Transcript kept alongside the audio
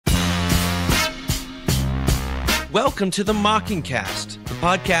Welcome to the Mockingcast, the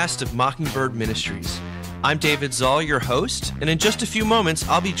podcast of Mockingbird Ministries. I'm David Zoll, your host, and in just a few moments,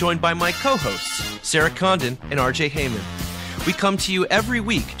 I'll be joined by my co-hosts, Sarah Condon and RJ Heyman. We come to you every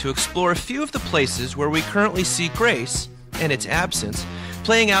week to explore a few of the places where we currently see grace, and its absence,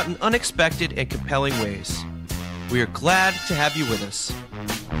 playing out in unexpected and compelling ways. We are glad to have you with us.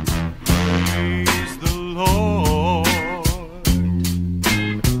 Praise the Lord.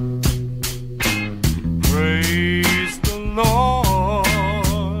 Praise the Lord.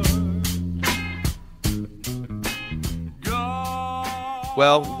 God.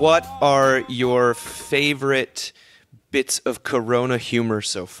 Well, what are your favorite bits of Corona humor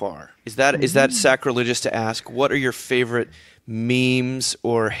so far? Is that sacrilegious to ask? What are your favorite memes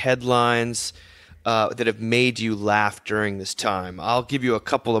or headlines that have made you laugh during this time? I'll give you a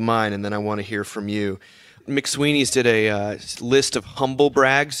couple of mine, and then I want to hear from you. McSweeney's did a list of humble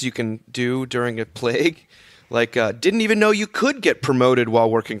brags you can do during a plague, like didn't even know you could get promoted while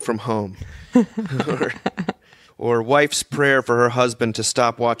working from home. Or wife's prayer for her husband to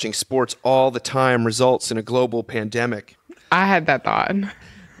stop watching sports all the time results in a global pandemic. I had that thought.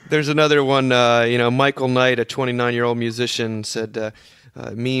 There's another one, Michael Knight, a 29-year-old musician, said,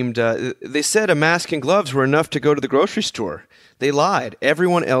 memed, they said a mask and gloves were enough to go to the grocery store. They lied.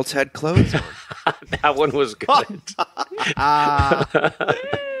 Everyone else had clothes on. That one was good.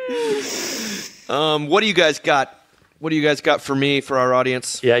 What do you guys got? What do you guys got for me, for our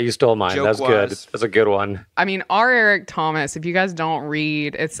audience? Yeah, you stole mine. That was good. Joke-wise. That's a good one. I mean, R. Eric Thomas, if you guys don't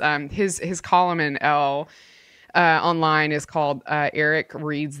read, it's his column in Elle online is called Eric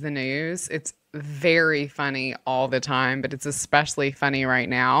Reads the News. It's very funny all the time, but it's especially funny right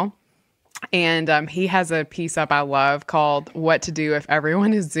now. And he has a piece up I love called What to Do If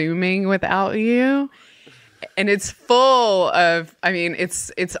Everyone is Zooming Without You. And it's full of, I mean,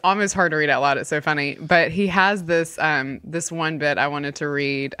 it's almost hard to read out loud. It's so funny. But he has this this one bit I wanted to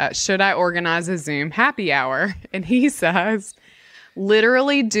read. Should I organize a Zoom happy hour? And he says,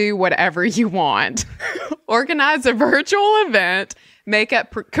 literally do whatever you want. Organize a virtual event, make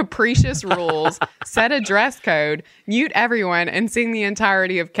up capricious rules, set a dress code, mute everyone, and sing the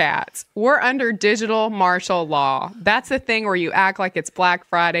entirety of Cats. We're under digital martial law. That's the thing where you act like it's Black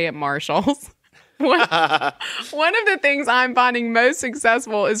Friday at Marshall's. One of the things I'm finding most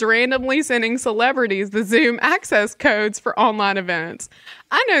successful is randomly sending celebrities the Zoom access codes for online events.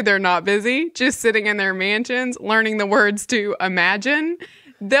 I know they're not busy, just sitting in their mansions, learning the words to imagine.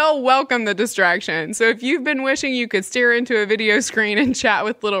 They'll welcome the distraction. So if you've been wishing you could stare into a video screen and chat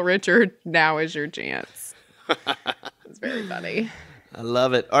with Little Richard, now is your chance. It's very funny. I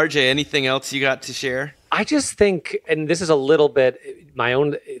love it. RJ, anything else you got to share? I just think, and this is a little bit my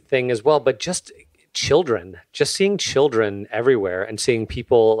own thing as well, but just seeing children everywhere and seeing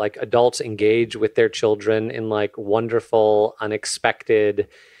people, like adults, engage with their children in like wonderful, unexpected,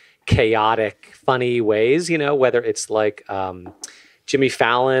 chaotic, funny ways, whether it's like Jimmy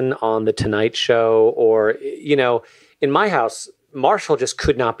Fallon on The Tonight Show or, in my house, Marshall just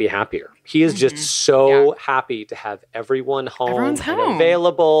could not be happier. He is just so happy to have everyone home and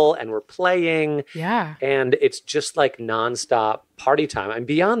available, and we're playing. Yeah. And it's just like nonstop party time. And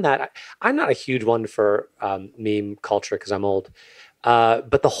beyond that, I'm not a huge one for meme culture because I'm old.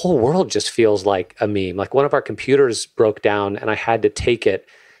 But the whole world just feels like a meme. Like one of our computers broke down and I had to take it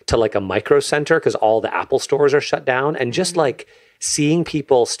to like a micro center because all the Apple stores are shut down. And just like seeing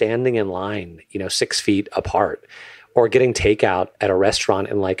people standing in line, 6 feet apart, or getting takeout at a restaurant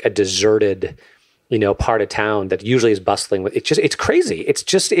in like a deserted, part of town that usually is bustling with, it's crazy.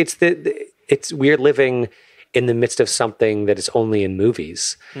 It's we're living in the midst of something that is only in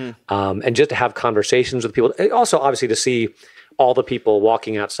movies. And just to have conversations with people, also obviously to see all the people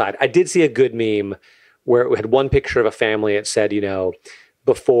walking outside. I did see a good meme where it had one picture of a family. It said,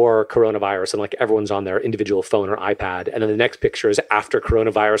 before coronavirus, and like everyone's on their individual phone or iPad. And then the next picture is after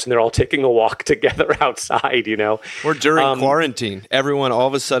coronavirus and they're all taking a walk together outside, Or during quarantine, everyone, all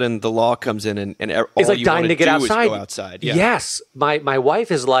of a sudden the law comes in and all it's like you dying want to get do outside. is go outside. Yeah. Yes. My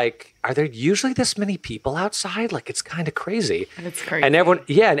wife is like, are there usually this many people outside? Like, it's kind of crazy. It's crazy. And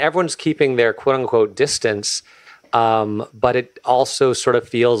everyone's keeping their quote unquote distance. But it also sort of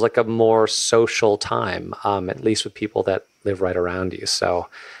feels like a more social time, at least with people that live right around you. So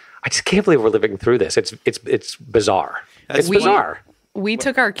I just can't believe we're living through this. It's bizarre. It's bizarre. We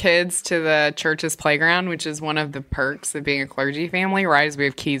took our kids to the church's playground, which is one of the perks of being a clergy family, right? Is we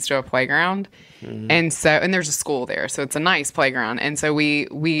have keys to a playground. And there's a school there. So it's a nice playground. And so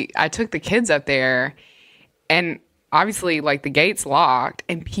I took the kids up there, and obviously like the gates locked,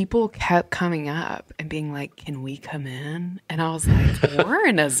 and people kept coming up and being like, "Can we come in?" And I was like, "We're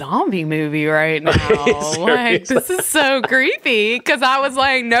in a zombie movie right now. Like, this is so creepy." Because I was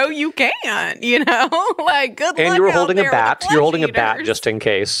like, "No, you can't." You know, like good luck. And you were out holding a there with bat. the You're holding a flesh bat eaters. just in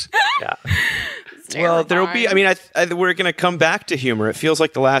case. Yeah. Well, there will be. I Terrifying. mean, we're going to come back to humor. It feels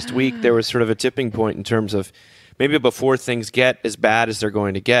like the last week there was sort of a tipping point in terms of maybe before things get as bad as they're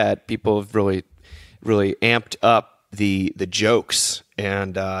going to get, people have really amped up the jokes.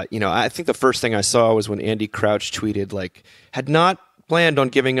 And I think the first thing I saw was when Andy Crouch tweeted like, had not planned on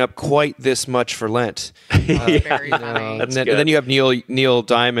giving up quite this much for Lent. That's very funny. And then you have Neil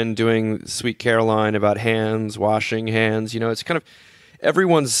Diamond doing Sweet Caroline about hands, washing hands. It's kind of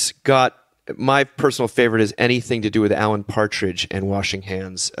everyone's got. My personal favorite is anything to do with Alan Partridge and washing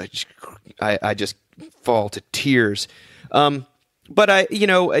hands. I just fall to tears. But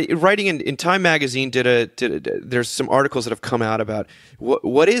writing in Time Magazine there's some articles that have come out about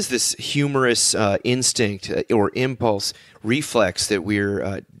what is this humorous instinct or impulse reflex that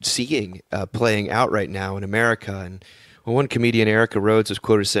we're seeing playing out right now in America. And one comedian, Erica Rhodes, was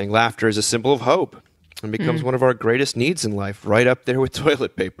quoted as saying, "Laughter is a symbol of hope and becomes one of our greatest needs in life, right up there with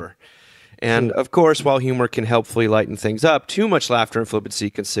toilet paper." And, of course, while humor can helpfully lighten things up, too much laughter and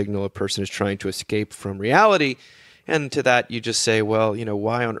flippancy can signal a person is trying to escape from reality. And to that, you just say, well,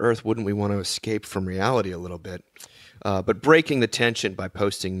 why on earth wouldn't we want to escape from reality a little bit? But breaking the tension by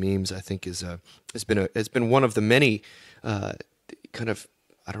posting memes, I think, has been one of the many kind of,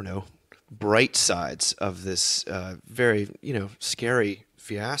 bright sides of this very, scary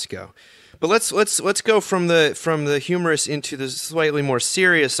fiasco. But let's go from the humorous into the slightly more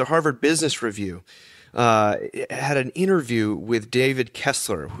serious. The Harvard Business Review had an interview with David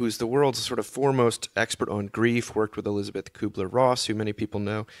Kessler, who's the world's sort of foremost expert on grief, worked with Elizabeth Kubler-Ross, who many people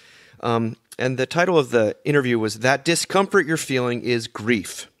know. And the title of the interview was "That Discomfort You're Feeling is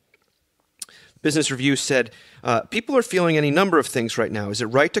Grief." Business Review said, people are feeling any number of things right now. Is it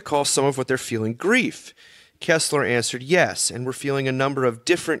right to call some of what they're feeling grief? Kessler answered, yes, and we're feeling a number of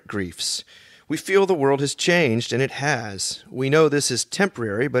different griefs. We feel the world has changed, and it has. We know this is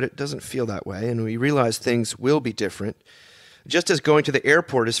temporary, but it doesn't feel that way, and we realize things will be different. Just as going to the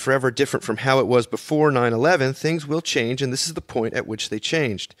airport is forever different from how it was before 9/11, things will change, and this is the point at which they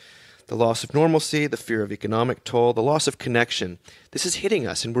changed. The loss of normalcy, the fear of economic toll, the loss of connection. This is hitting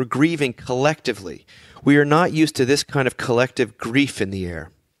us, and we're grieving collectively. We are not used to this kind of collective grief in the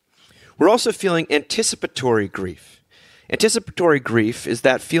air. We're also feeling anticipatory grief. Anticipatory grief is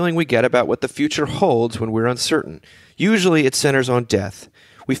that feeling we get about what the future holds when we're uncertain. Usually it centers on death.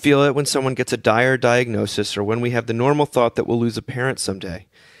 We feel it when someone gets a dire diagnosis or when we have the normal thought that we'll lose a parent someday.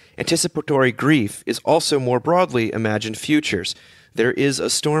 Anticipatory grief is also more broadly imagined futures. There is a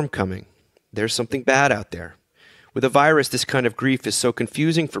storm coming. There's something bad out there. With a virus, this kind of grief is so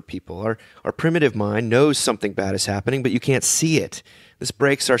confusing for people. Our primitive mind knows something bad is happening, but you can't see it. This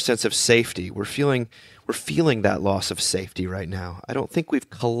breaks our sense of safety. We're feeling that loss of safety right now. I don't think we've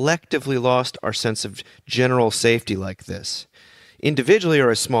collectively lost our sense of general safety like this. Individually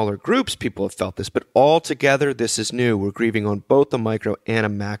or as smaller groups, people have felt this, but all together, this is new. We're grieving on both a micro and a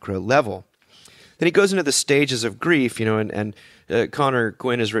macro level. Then he goes into the stages of grief, and Connor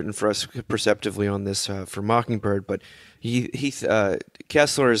Gwynn has written for us perceptively on this for Mockingbird, but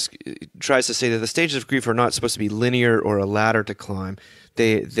Kessler tries to say that the stages of grief are not supposed to be linear or a ladder to climb.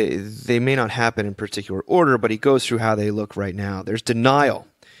 They may not happen in particular order, but he goes through how they look right now. There's denial,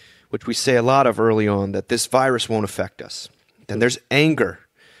 which we say a lot of early on, that this virus won't affect us. Then there's anger.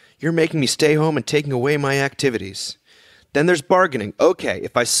 You're making me stay home and taking away my activities. Then there's bargaining. Okay,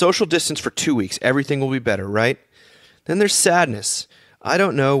 if I social distance for 2 weeks, everything will be better, right? Then there's sadness. I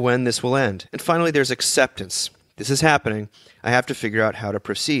don't know when this will end. And finally, there's acceptance. This is happening. I have to figure out how to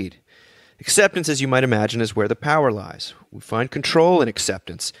proceed. Acceptance, as you might imagine, is where the power lies. We find control in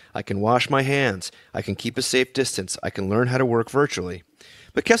acceptance. I can wash my hands. I can keep a safe distance. I can learn how to work virtually.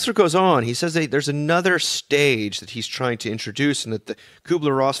 But Kessler goes on. He says that there's another stage that he's trying to introduce and that the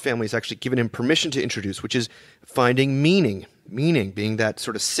Kubler-Ross family has actually given him permission to introduce, which is finding meaning. Meaning being that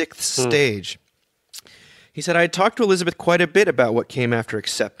sort of sixth stage. He said, I had talked to Elizabeth quite a bit about what came after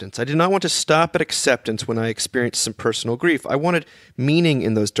acceptance. I did not want to stop at acceptance when I experienced some personal grief. I wanted meaning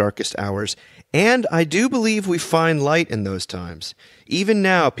in those darkest hours. And I do believe we find light in those times. Even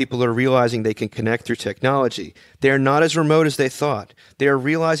now, people are realizing they can connect through technology. They are not as remote as they thought. They are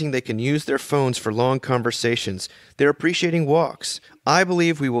realizing they can use their phones for long conversations. They're appreciating walks. I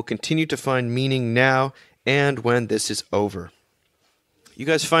believe we will continue to find meaning now and when this is over. You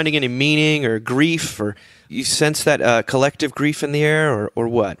guys finding any meaning or grief, or you sense that collective grief in the air, or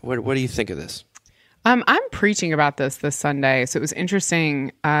what? What do you think of this? I'm preaching about this Sunday, so it was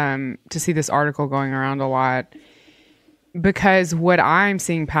interesting to see this article going around a lot, because what I'm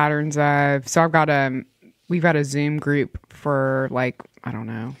seeing patterns of. So we've got a Zoom group for, like, I don't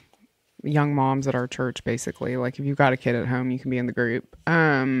know, young moms at our church, basically. Like, if you've got a kid at home, you can be in the group.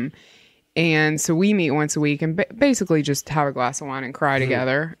 And so we meet once a week and basically just have a glass of wine and cry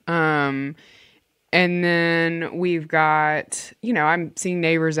together. And then we've got, I'm seeing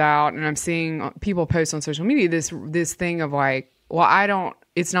neighbors out, and I'm seeing people post on social media this thing of like, well,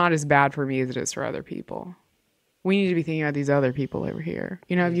 it's not as bad for me as it is for other people. We need to be thinking about these other people over here.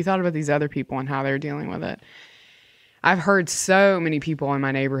 Have you thought about these other people and how they're dealing with it? I've heard so many people in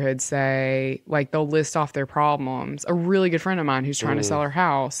my neighborhood say, like, they'll list off their problems. A really good friend of mine who's trying to sell her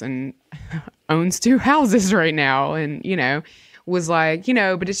house and owns 2 houses right now, and, was like,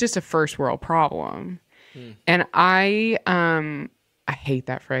 but it's just a first world problem. And I hate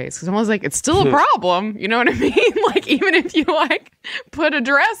that phrase, because I'm always like, it's still a problem. You know what I mean? Like, even if you put a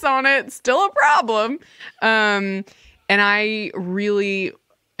dress on it, it's still a problem. And I really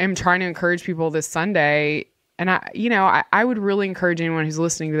am trying to encourage people this Sunday. And I would really encourage anyone who's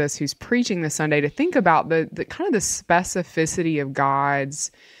listening to this, who's preaching this Sunday, to think about the kind of the specificity of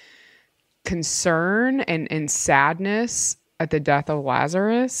God's concern and sadness at the death of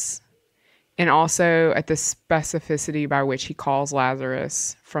Lazarus, and also at the specificity by which he calls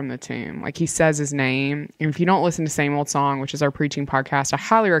Lazarus from the tomb. Like, he says his name. And if you don't listen to Same Old Song, which is our preaching podcast, I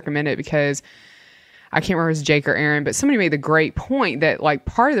highly recommend it, because I can't remember if it was Jake or Aaron, but somebody made the great point that, like,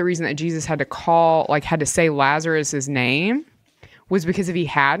 part of the reason that Jesus had to say Lazarus's name was because if he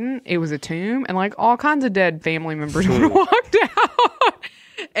hadn't, it was a tomb, and like all kinds of dead family members would have walked out.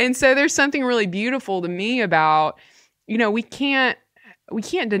 And so there's something really beautiful to me about, we can't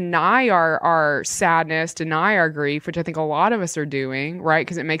deny our sadness, deny our grief, which I think a lot of us are doing, right?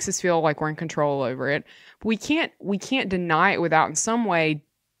 Because it makes us feel like we're in control over it. But we can't deny it without in some way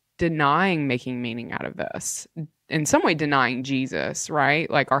denying making meaning out of this. In some way denying Jesus, right?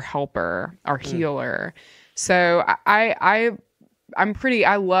 Like our helper, our healer. So I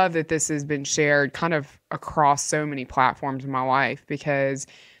love that this has been shared kind of across so many platforms in my life, because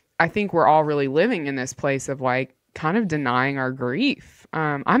I think we're all really living in this place of like kind of denying our grief.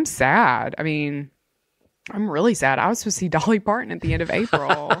 I'm sad. I mean, I'm really sad. I was supposed to see Dolly Parton at the end of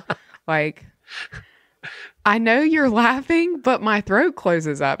April. Like, I know you're laughing, but my throat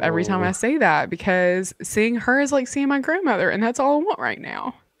closes up every time I say that, because seeing her is like seeing my grandmother, and that's all I want right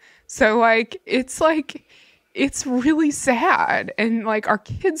now. So like, it's really sad. And like, our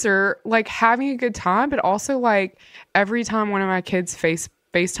kids are like having a good time, but also like every time one of my kids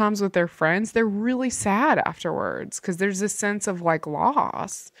FaceTimes with their friends, they're really sad afterwards, because there's this sense of like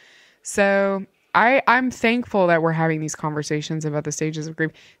loss. So I'm thankful that we're having these conversations about the stages of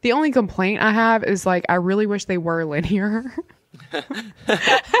grief. The only complaint I have is like, I really wish they were linear.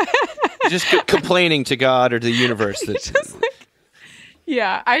 Just complaining to God or the universe.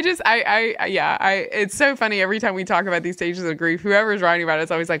 Yeah, it's so funny every time we talk about these stages of grief. Whoever's writing about it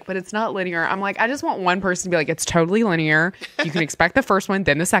is always like, but it's not linear. I'm like, I just want one person to be like, it's totally linear. You can expect the first one,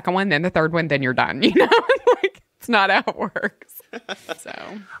 then the second one, then the third one, then you're done. Like, it's not how it works. So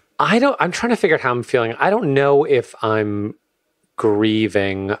I'm trying to figure out how I'm feeling. I don't know if I'm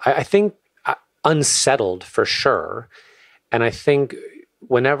grieving. I think unsettled for sure. And I think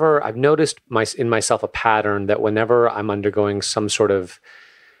whenever I've noticed in myself a pattern that whenever I'm undergoing some sort of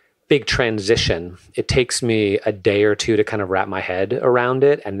big transition, it takes me a day or two to kind of wrap my head around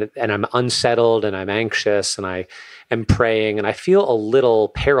it. And I'm unsettled and I'm anxious and I am praying and I feel a little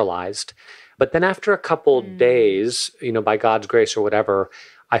paralyzed. But then after a couple days, by God's grace or whatever,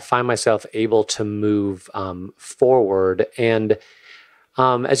 I find myself able to move forward. And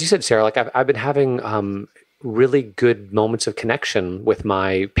as you said, Sarah, like I've been having really good moments of connection with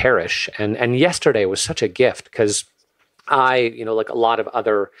my parish. And yesterday was such a gift, because I, like a lot of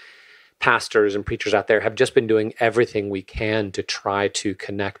other pastors and preachers out there, have just been doing everything we can to try to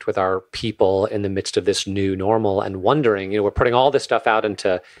connect with our people in the midst of this new normal, and wondering, we're putting all this stuff out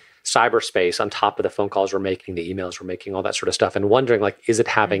into cyberspace on top of the phone calls we're making, the emails we're making, all that sort of stuff, and wondering, like, is it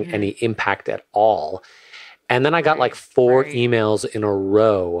having any impact at all? And then I got like 4 emails in a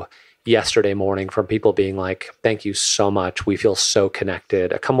row yesterday morning from people being like, thank you so much. We feel so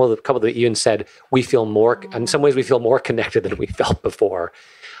connected. A couple that even said, we feel more, in some ways we feel more connected than we felt before.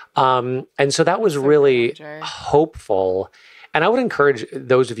 And so that was really hopeful. And I would encourage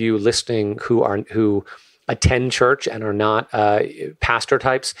those of you listening who attend church and are not pastor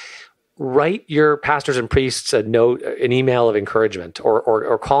types, write your pastors and priests a note, an email of encouragement,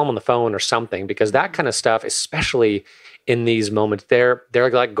 or call them on the phone or something, because that kind of stuff, especially in these moments, they're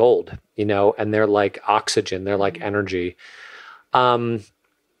like gold, and they're like oxygen, they're like energy.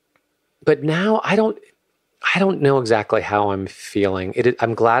 But now I don't know exactly how I'm feeling.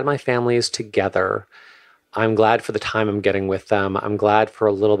 I'm glad my family is together. I'm glad for the time I'm getting with them. I'm glad for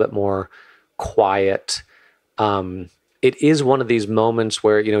a little bit more quiet. It is one of these moments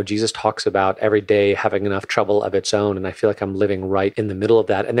where, Jesus talks about every day having enough trouble of its own. And I feel like I'm living right in the middle of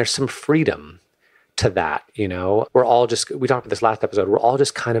that. And there's some freedom to that. We're all we talked about this last episode, we're all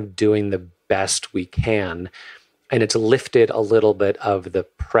just kind of doing the best we can. And it's lifted a little bit of the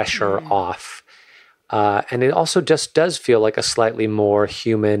pressure off. And it also just does feel like a slightly more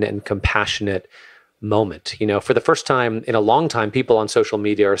human and compassionate moment. For the first time in a long time, people on social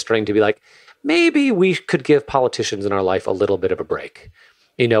media are starting to be like, maybe we could give politicians in our life a little bit of a break,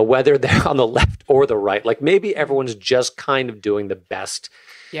 whether they're on the left or the right. Like maybe everyone's just kind of doing the best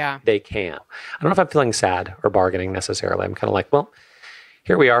they can. I don't know if I'm feeling sad or bargaining necessarily. I'm kind of like, well,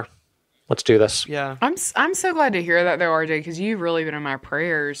 here we are. Let's do this. Yeah. I'm so glad to hear that though, RJ, because you've really been in my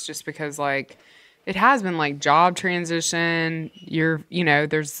prayers, just because like it has been like job transition.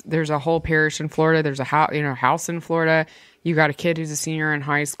 There's a whole parish in Florida. There's a house in Florida. You got a kid who's a senior in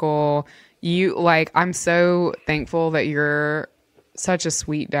high school. I'm so thankful that you're such a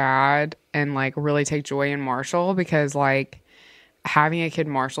sweet dad and like really take joy in Marshall, because like having a kid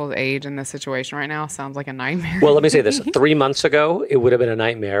Marshall's age in this situation right now sounds like a nightmare. Well, let me say this. 3 months ago, it would have been a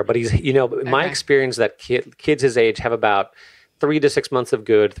nightmare, but he's, my experience that kids his age have about 3 to 6 months of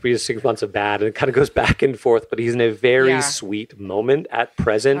good, 3 to 6 months of bad, and it kind of goes back and forth, but he's in a very sweet moment at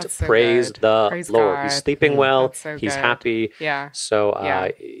present. So Praise good. the Praise Lord. God. He's sleeping well. So He's good. happy. Yeah. So,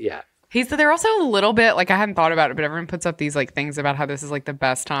 Yeah. They're also a little bit like, I hadn't thought about it, but everyone puts up these like things about how this is like the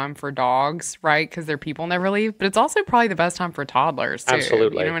best time for dogs, right? Because their people never leave, but it's also probably the best time for toddlers too.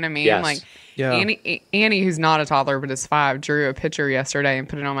 Absolutely. You know what I mean? Yes. Like Yeah. Annie, who's not a toddler but is 5, drew a picture yesterday and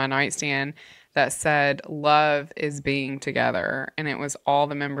put it on my nightstand that said, "Love is being together," and it was all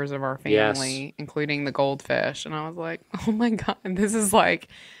the members of our family, including the goldfish. And I was like, oh my God, this is like,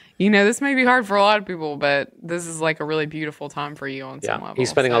 this may be hard for a lot of people, but this is like a really beautiful time for you on some level. He's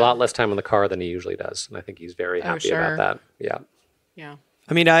spending a lot less time in the car than he usually does, and I think he's very happy about that. Yeah. Yeah.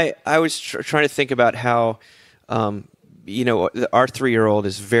 I mean, I was trying to think about how, our 3-year-old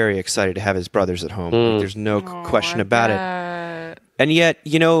is very excited to have his brothers at home. Like, there's no question about it. And yet,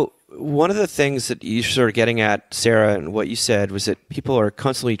 one of the things that you're sort of getting at, Sarah, and what you said was that people are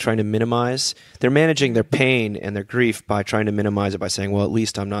constantly trying to minimize. They're managing their pain and their grief by trying to minimize it by saying, well, at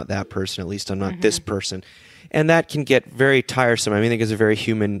least I'm not that person. At least I'm not this person. And that can get very tiresome. I mean, I think it's a very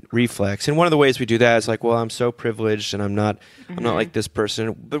human reflex. And one of the ways we do that is like, well, I'm so privileged and I'm not like this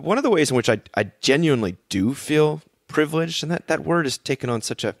person. But one of the ways in which I genuinely do feel privileged, and that word is taken on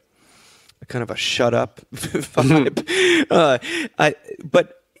such a kind of a shut up vibe.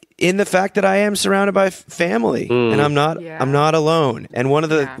 But in the fact that I am surrounded by family and I'm not alone. And one of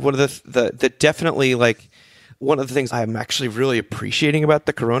the definitely like one of the things I'm actually really appreciating about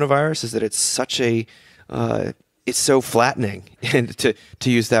the coronavirus is that it's such a it's so flattening, and to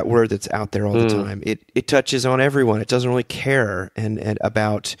use that word that's out there all the time. It touches on everyone. It doesn't really care and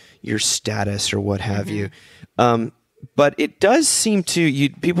about your status or what have you. But it does seem to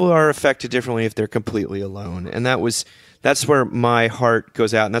people are affected differently if they're completely alone, and that's where my heart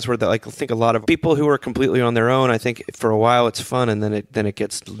goes out, and that's where I think a lot of people who are completely on their own, I think for a while it's fun, and then it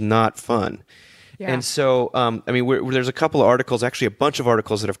gets not fun. Yeah. And so, there's a couple of articles, actually a bunch of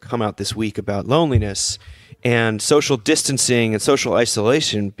articles that have come out this week about loneliness and social distancing and social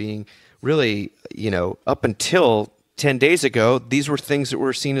isolation being really, up until 10 days ago, these were things that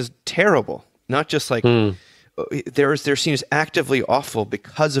were seen as terrible, not just like they're seen as actively awful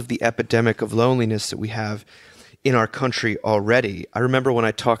because of the epidemic of loneliness that we have in our country already. I remember when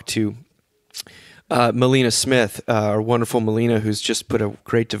I talked to Melina Smith, our wonderful Melina, who's just put a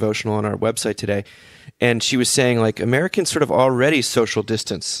great devotional on our website today, and she was saying like Americans sort of already social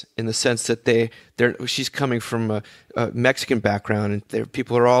distance in the sense that she's coming from a Mexican background, and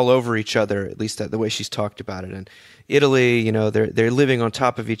people are all over each other, at least the way she's talked about it. And Italy, they're living on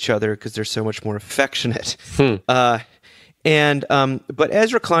top of each other because they're so much more affectionate. But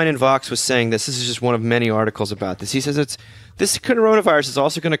Ezra Klein in Vox was saying this is just one of many articles about this. He says this coronavirus is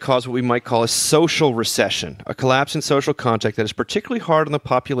also going to cause what we might call a social recession, a collapse in social contact that is particularly hard on the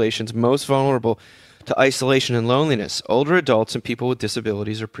populations most vulnerable to isolation and loneliness, older adults and people with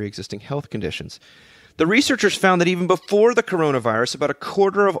disabilities or pre-existing health conditions. The researchers found that even before the coronavirus, about a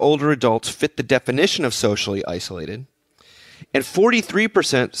quarter of older adults fit the definition of socially isolated. And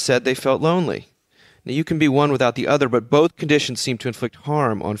 43% said they felt lonely. Now, you can be one without the other, but both conditions seem to inflict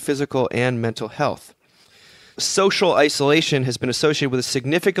harm on physical and mental health. Social isolation has been associated with a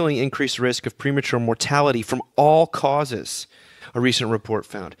significantly increased risk of premature mortality from all causes, a recent report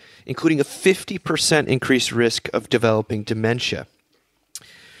found, including a 50% increased risk of developing dementia.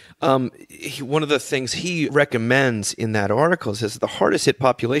 One of the things he recommends in that article is that the hardest hit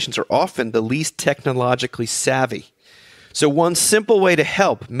populations are often the least technologically savvy. So one simple way to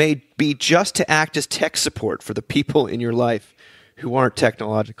help may be just to act as tech support for the people in your life who aren't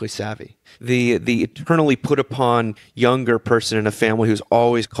technologically savvy. The eternally put upon younger person in a family who's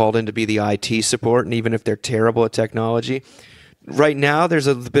always called in to be the IT support, and even if they're terrible at technology, right now there's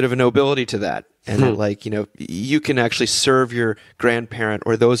a bit of a nobility to that. And you can actually serve your grandparent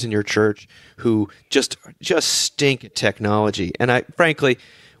or those in your church who just stink at technology. And frankly,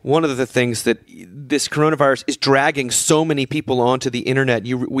 one of the things that this coronavirus is dragging so many people onto the internet.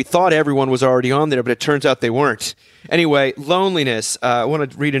 We thought everyone was already on there, but it turns out they weren't. Anyway, loneliness. I want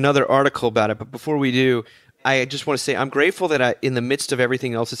to read another article about it, but before we do, I just want to say I'm grateful that in the midst of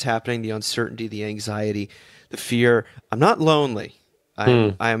everything else that's happening, the uncertainty, the anxiety, the fear, I'm not lonely.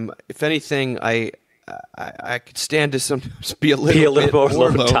 I'm if anything, I could stand to sometimes be a little bit more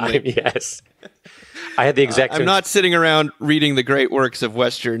lonely. Time, yes. I had the exact. I'm not sitting around reading the great works of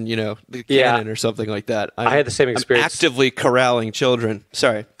Western, the canon or something like that. I had the same experience. I'm actively corralling children.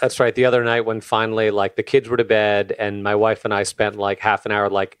 Sorry. That's right. The other night when finally, the kids were to bed, and my wife and I spent half an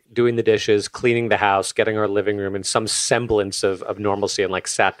hour, doing the dishes, cleaning the house, getting our living room in some semblance of normalcy, and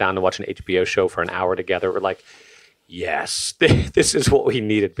sat down to watch an HBO show for an hour together. We're like, yes, this is what we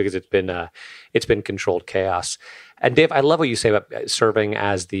needed, because it's been controlled chaos. And Dave, I love what you say about serving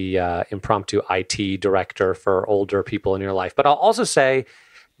as the impromptu IT director for older people in your life. But I'll also say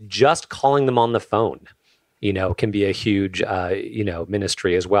just calling them on the phone, can be a huge,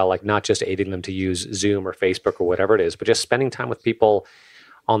 ministry as well. Not just aiding them to use Zoom or Facebook or whatever it is, but just spending time with people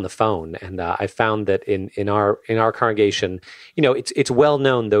on the phone. And I found that in our congregation, it's well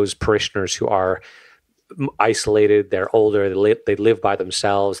known, those parishioners who are isolated, they're older, they live by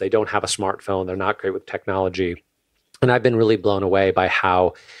themselves, they don't have a smartphone, they're not great with technology. And I've been really blown away by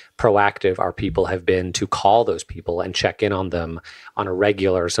how proactive our people have been to call those people and check in on them on a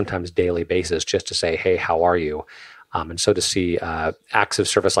regular, sometimes daily basis, just to say, hey, how are you? And so to see acts of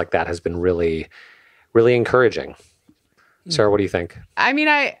service like that has been really, really encouraging. Sarah, what do you think? I mean,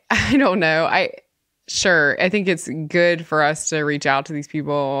 I don't know. I think it's good for us to reach out to these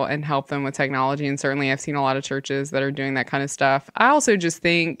people and help them with technology. And certainly I've seen a lot of churches that are doing that kind of stuff. I also just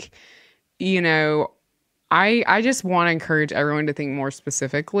think, I just want to encourage everyone to think more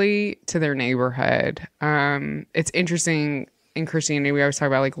specifically to their neighborhood. It's interesting in Christianity, we always talk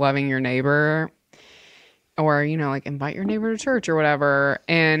about loving your neighbor, or, invite your neighbor to church or whatever.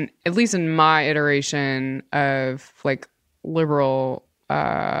 And at least in my iteration of liberal,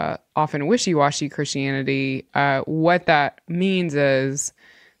 often wishy-washy Christianity, what that means is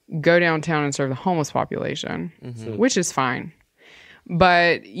go downtown and serve the homeless population, which is fine.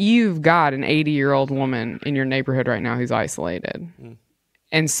 But you've got an 80-year-old woman in your neighborhood right now who's isolated.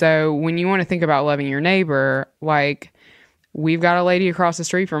 And so when you want to think about loving your neighbor, we've got a lady across the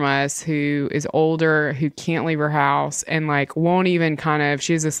street from us who is older, who can't leave her house, and won't even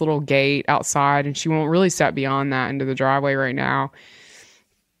she has this little gate outside, and she won't really step beyond that into the driveway right now.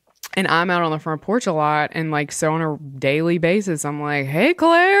 And I'm out on the front porch a lot, and so on a daily basis, I'm like, hey,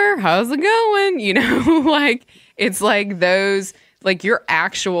 Claire, how's it going? It's those... your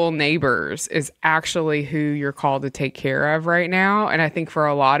actual neighbors is actually who you're called to take care of right now. And I think for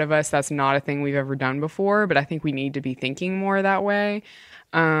a lot of us, that's not a thing we've ever done before, but I think we need to be thinking more that way.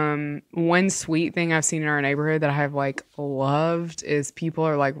 One sweet thing I've seen in our neighborhood that I have loved is people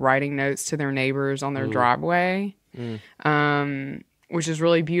are writing notes to their neighbors on their driveway, which is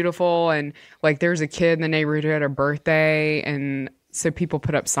really beautiful. And there's a kid in the neighborhood who had a birthday, and so people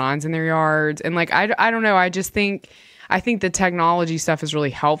put up signs in their yards. And I don't know, I think the technology stuff is really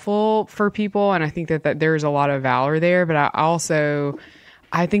helpful for people, and I think that there's a lot of valor there. But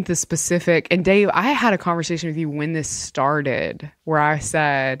I think the specific, and Dave, I had a conversation with you when this started where I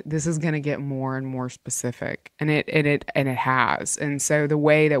said this is going to get more and more specific, and it has. And so the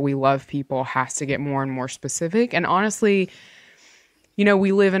way that we love people has to get more and more specific. And honestly,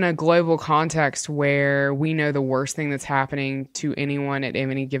 we live in a global context where we know the worst thing that's happening to anyone at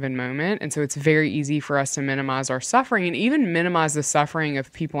any given moment. And so it's very easy for us to minimize our suffering, and even minimize the suffering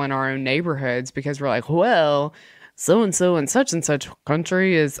of people in our own neighborhoods, because we're well, so-and-so in such and such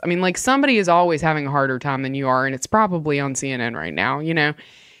country is, somebody is always having a harder time than you are, and it's probably on CNN right now,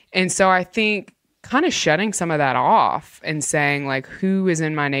 And so I think kind of shutting some of that off and saying, like, who is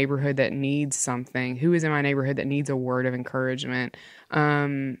in my neighborhood that needs something? Who is in my neighborhood that needs a word of encouragement?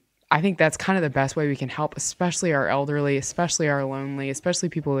 I think that's kind of the best way we can help, especially our elderly, especially our lonely, especially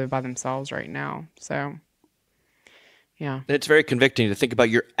people who live by themselves right now. So, yeah. It's very convicting to think about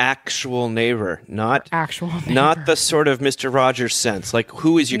your actual neighbor, not Not the sort of Mr. Rogers sense. Like,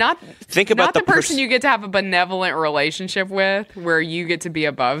 who is your... Think about not the person you get to have a benevolent relationship with where you get to be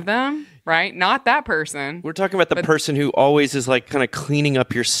above them, right? Not that person. We're talking about the person who always is like kind of cleaning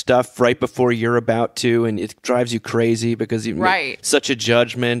up your stuff right before you're about to, and it drives you crazy because you make such a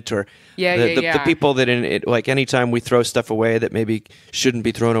judgment, or the people that in it, like anytime we throw stuff away that maybe shouldn't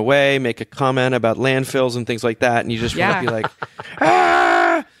be thrown away, make a comment about landfills and things like that, and you just want to be like,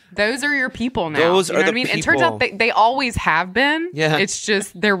 ah! Those are your people now. Those you are know the what I mean? people. It turns out they always have been. Yeah. It's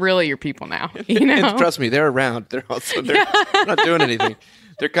just they're really your people now. You know? Trust me, they're around. They're not doing anything.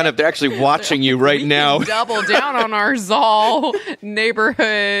 They're actually watching you right now. Double down on our Zoll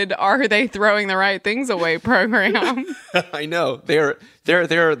neighborhood. Are they throwing the right things away program? I know they're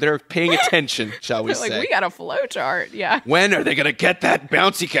paying attention, shall we say? Like, we got a flow chart. Yeah. When are they going to get that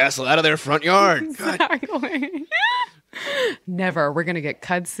bouncy castle out of their front yard? Exactly. Never. We're gonna get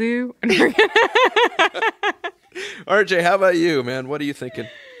kudzu. RJ, how about you, man? What are you thinking?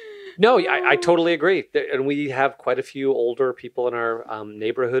 No, I totally agree. And we have quite a few older people in our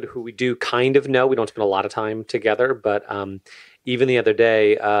neighborhood who we do kind of know. We don't spend a lot of time together, but even the other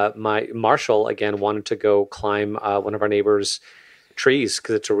day, my Marshall, again, wanted to go climb one of our neighbors' trees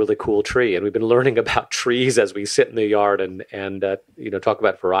because it's a really cool tree. And we've been learning about trees as we sit in the yard and talk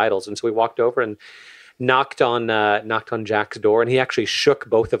about varietals. And so we walked over and knocked on Jack's door, and he actually shook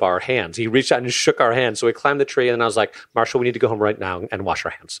both of our hands. He reached out and shook our hands. So we climbed the tree, and I was like, Marshall, we need to go home right now and wash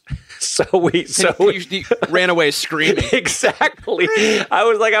our hands. So we ran away screaming. Exactly. I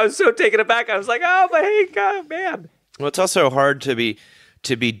was so taken aback. I was like, oh, but hey, God, man. Well, it's also hard to be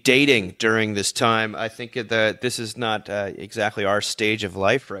dating during this time. I think that this is not exactly our stage of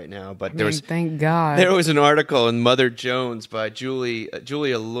life right now, but thank God. There was an article in Mother Jones by Julia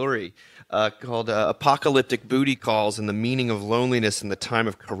Lurie called Apocalyptic Booty Calls and the Meaning of Loneliness in the Time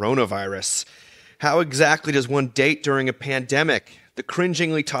of Coronavirus. How exactly does one date during a pandemic? The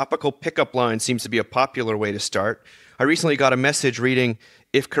cringingly topical pickup line seems to be a popular way to start. I recently got a message reading,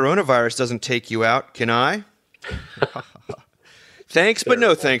 "If coronavirus doesn't take you out, can I?" Thanks, but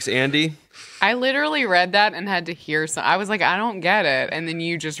no thanks, Andy. I literally read that and had to hear some. I was like, I don't get it. And then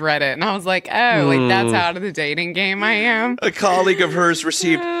you just read it. And I was like, oh, like that's out of the dating game I am. A colleague of hers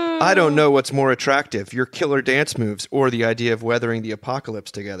received, "I don't know what's more attractive, your killer dance moves or the idea of weathering the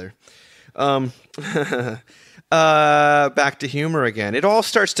apocalypse together." Back to humor again. It all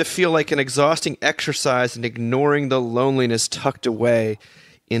starts to feel like an exhausting exercise in ignoring the loneliness tucked away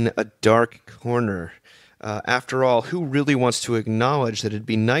in a dark corner. After all, who really wants to acknowledge that it'd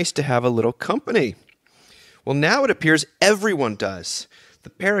be nice to have a little company? Well, now it appears everyone does. The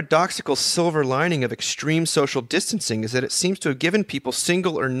paradoxical silver lining of extreme social distancing is that it seems to have given people,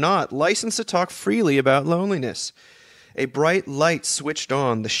 single or not, license to talk freely about loneliness. A bright light switched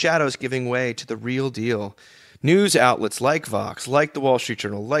on, the shadows giving way to the real deal. News outlets like Vox, like the Wall Street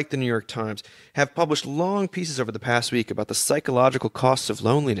Journal, like the New York Times, have published long pieces over the past week about the psychological costs of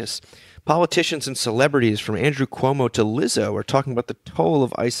loneliness. Politicians and celebrities from Andrew Cuomo to Lizzo are talking about the toll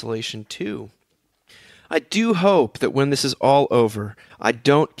of isolation too. I do hope that when this is all over, I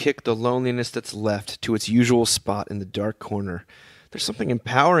don't kick the loneliness that's left to its usual spot in the dark corner. There's something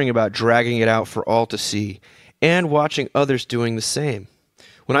empowering about dragging it out for all to see, and watching others doing the same.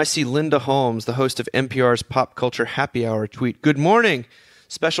 When I see Linda Holmes, the host of NPR's Pop Culture Happy Hour, tweet, "Good morning!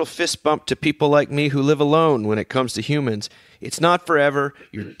 Special fist bump to people like me who live alone when it comes to humans. It's not forever.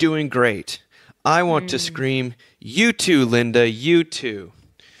 You're doing great." I want to scream, "You too, Linda, you too."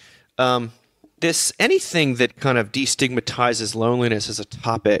 Anything that kind of destigmatizes loneliness as a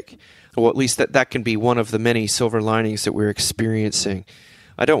topic, or at least that can be one of the many silver linings that we're experiencing.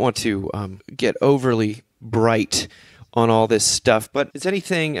 I don't want to get overly bright on all this stuff, but is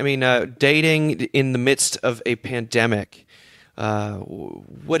anything, dating in the midst of a pandemic,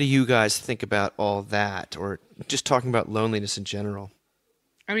 what do you guys think about all that, or just talking about loneliness in general?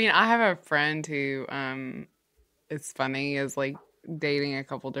 I mean, I have a friend who, it's funny, is like dating a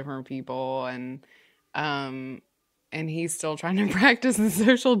couple different people, and he's still trying to practice the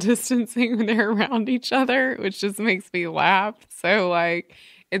social distancing when they're around each other, which just makes me laugh. So like,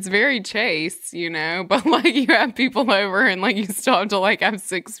 it's very chaste, but like you have people over and like you still have to like have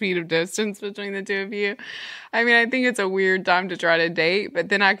 6 feet of distance between the two of you. I mean, I think it's a weird time to try to date, but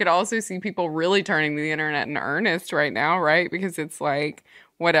then I could also see people really turning to the internet in earnest right now, right? Because it's like,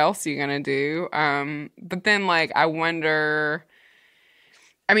 what else are you gonna do? But then like I wonder.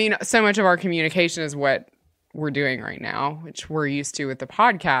 I mean, so much of our communication is what we're doing right now, which we're used to with the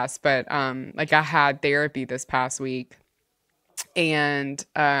podcast. But like I had therapy this past week, and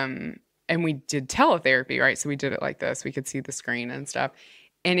we did teletherapy, right? So we did it like this. We could see the screen and stuff.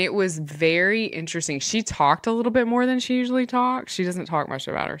 And it was very interesting. She talked a little bit more than she usually talks. She doesn't talk much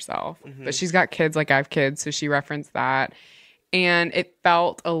about herself, but she's got kids like I have kids. So she referenced that. And it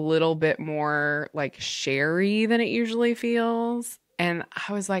felt a little bit more like Sherry than it usually feels. And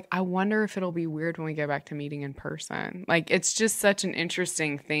I was like, I wonder if it'll be weird when we go back to meeting in person. Like, it's just such an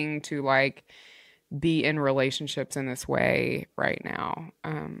interesting thing to like be in relationships in this way right now.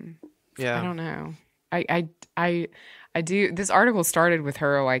 Yeah. I don't know. I do. This article started with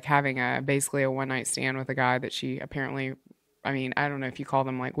her like having basically a one night stand with a guy that she apparently. I mean, I don't know if you call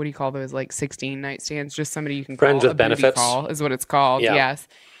them like, what do you call those, like 16 night stands? Just somebody you can call Friends with a booty benefits call is what it's called. Yeah. Yes.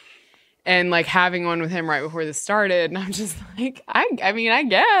 And like having one with him right before this started, and I'm just like, I mean, I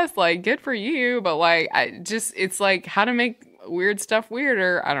guess like good for you, but like it's like how to make weird stuff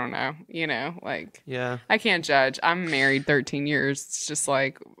weirder. I don't know, like Yeah. I can't judge. I'm married 13 years. It's just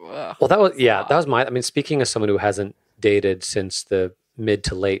like, ugh. Well, that was my. I mean, speaking as someone who hasn't dated since the mid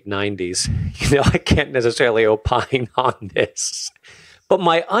to late 90s, I can't necessarily opine on this. But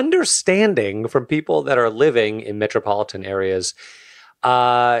my understanding from people that are living in metropolitan areas,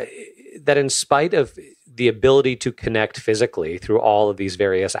 that in spite of the ability to connect physically through all of these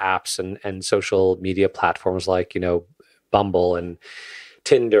various apps and social media platforms like, Bumble and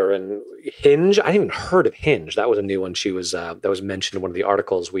Tinder and Hinge. I hadn't even heard of Hinge. That was a new one that was mentioned in one of the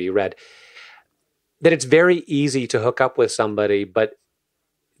articles we read. That it's very easy to hook up with somebody, but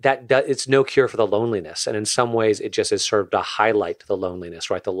it's no cure for the loneliness. And in some ways, it just has served to highlight the loneliness,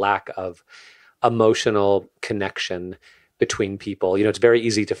 right? The lack of emotional connection between people. It's very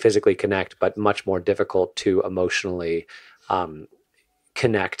easy to physically connect, but much more difficult to emotionally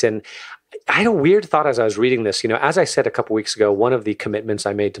connect. And I had a weird thought as I was reading this. As I said a couple weeks ago, one of the commitments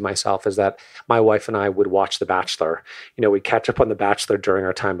I made to myself is that my wife and I would watch The Bachelor. We'd catch up on The Bachelor during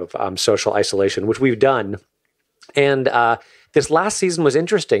our time of social isolation, which we've done. And this last season was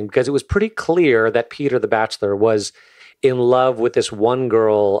interesting because it was pretty clear that Peter, the Bachelor, was in love with this one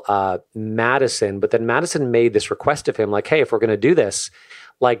girl, Madison. But then Madison made this request of him, like, hey, if we're going to do this,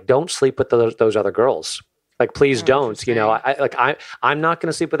 like, don't sleep with those other girls. Like, please don't. I'm not going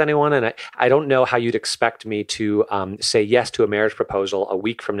to sleep with anyone, and I don't know how you'd expect me to say yes to a marriage proposal a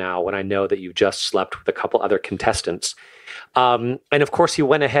week from now when I know that you just slept with a couple other contestants. And of course, he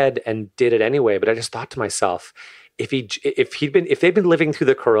went ahead and did it anyway. But I just thought to myself, if they'd been living through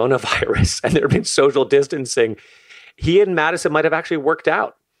the coronavirus and there had been social distancing, he and Madison might have actually worked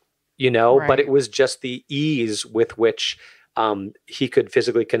out, Right. But it was just the ease with which he could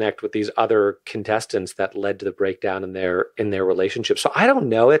physically connect with these other contestants that led to the breakdown in their relationship. So I don't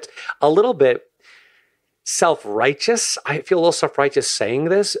know. It's a little bit self-righteous. I feel a little self-righteous saying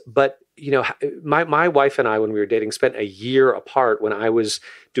this, but my wife and I, when we were dating, spent a year apart. When I was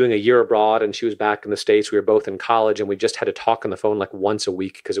doing a year abroad and she was back in the States, we were both in college, and we just had to talk on the phone like once a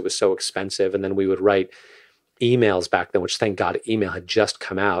week because it was so expensive. And then we would write emails back then, which thank God email had just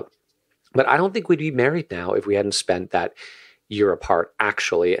come out. But I don't think we'd be married now if we hadn't spent that year apart,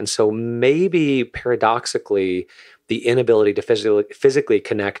 actually. And so maybe paradoxically, the inability to physically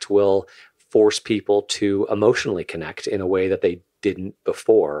connect will force people to emotionally connect in a way that they didn't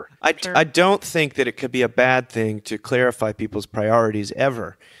before. I don't think that it could be a bad thing to clarify people's priorities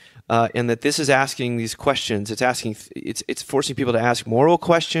ever. And that this is asking these questions. It's forcing people to ask moral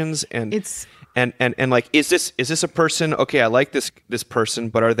questions and like, is this a person? Okay, I like this person,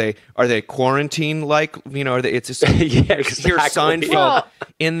 but are they quarantine like? It's just yeah, exactly. Here's Seinfeld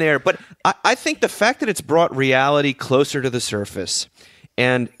in there. But I think the fact that it's brought reality closer to the surface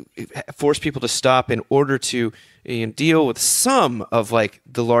and force people to stop in order to deal with some of like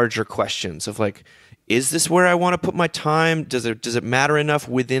the larger questions of like, is this where I want to put my time? Does it matter enough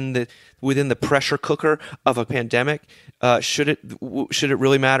within the pressure cooker of a pandemic? Should it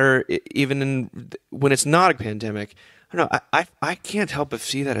really matter even when it's not a pandemic? I don't know. I can't help but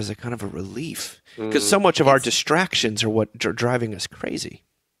see that as a kind of a relief because so much of our distractions are what are driving us crazy.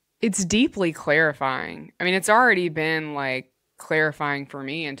 It's deeply clarifying. I mean, it's already been like clarifying for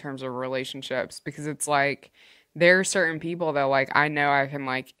me in terms of relationships because it's like there are certain people that like I know I can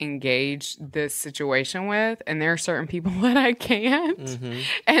like engage this situation with, and there are certain people that I can't. Mm-hmm.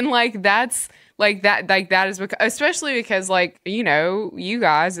 And like that's like that is because, especially because like you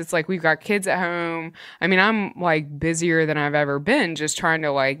guys, it's like we've got kids at home. I mean, I'm like busier than I've ever been just trying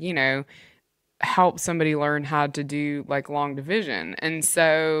to like help somebody learn how to do like long division. And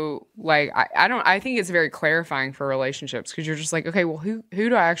so like I think it's very clarifying for relationships, because you're just like, okay, well, who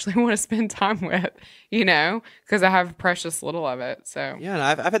do I actually want to spend time with, because I have precious little of it. So Yeah, and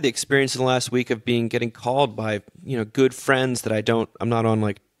I've had the experience in the last week of getting called by good friends that I'm not on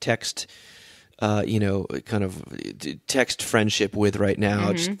like text, kind of text friendship with right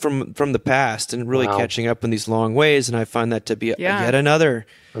now, just from the past, and really catching up in these long ways. And I find that to be yet another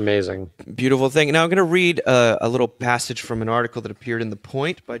amazing, beautiful thing. Now I'm going to read a little passage from an article that appeared in The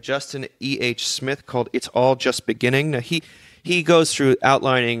Point by Justin E.H. Smith called "It's All Just Beginning." Now he goes through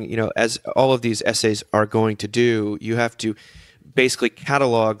outlining, as all of these essays are going to do, you have to basically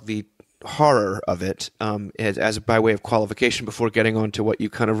catalog the horror of it as by way of qualification before getting on to what you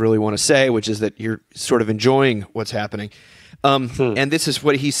kind of really want to say, which is that you're sort of enjoying what's happening. And this is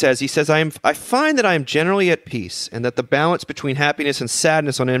what he says. He says, I find that I am generally at peace, and that the balance between happiness and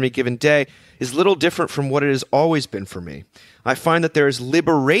sadness on any given day is little different from what it has always been for me. I find that there is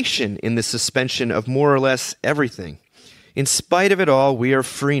liberation in the suspension of more or less everything. In spite of it all, we are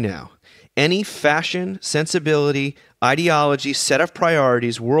free now. Any fashion, sensibility, ideology, set of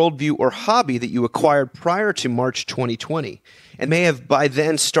priorities, worldview, or hobby that you acquired prior to March 2020 and may have by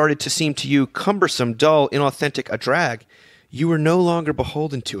then started to seem to you cumbersome, dull, inauthentic, a drag, you are no longer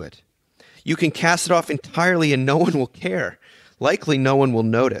beholden to it. You can cast it off entirely and no one will care. Likely no one will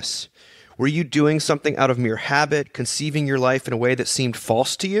notice. Were you doing something out of mere habit, conceiving your life in a way that seemed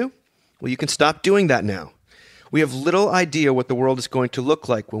false to you? Well, you can stop doing that now. We have little idea what the world is going to look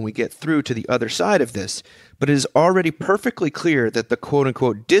like when we get through to the other side of this, but it is already perfectly clear that the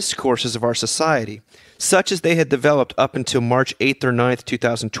quote-unquote discourses of our society, such as they had developed up until March 8th or 9th,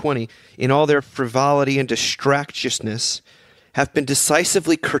 2020, in all their frivolity and distractiousness, have been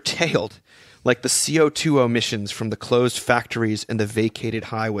decisively curtailed, like the CO2 emissions from the closed factories and the vacated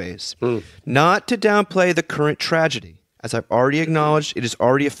highways. Not to downplay the current tragedy. As I've already acknowledged, it has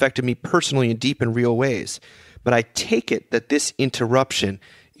already affected me personally in deep and real ways. But I take it that this interruption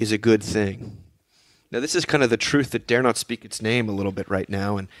is a good thing. Now, this is kind of the truth that dare not speak its name a little bit right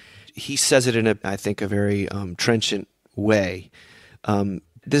now, and he says it in, I think, a very trenchant way.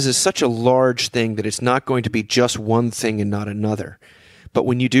 This is such a large thing that it's not going to be just one thing and not another. But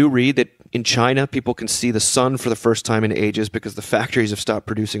when you do read that in China, people can see the sun for the first time in ages because the factories have stopped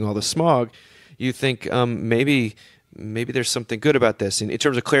producing all the smog, you think maybe there's something good about this in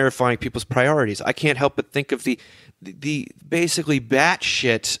terms of clarifying people's priorities. I can't help but think of the basically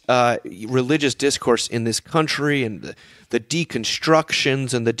batshit religious discourse in this country, and the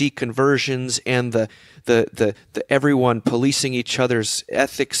deconstructions and the deconversions and the everyone policing each other's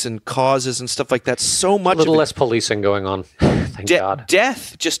ethics and causes and stuff like that. So much a little less policing going on. Thank God.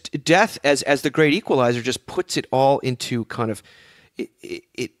 Death as the great equalizer just puts it all into kind of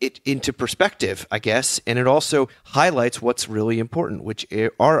it into perspective, I guess, and it also highlights what's really important, which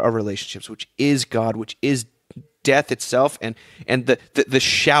are our relationships, which is God, which is death itself, and the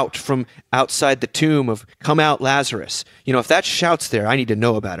shout from outside the tomb of "Come out, Lazarus." If that shout's there, I need to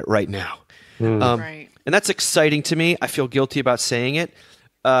know about it right now. Right. And that's exciting to me. I feel guilty about saying it.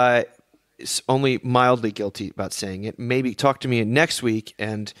 It's only mildly guilty about saying it. Maybe talk to me next week,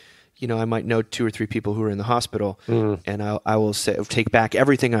 and I might know 2 or 3 people who are in the hospital, and I will take back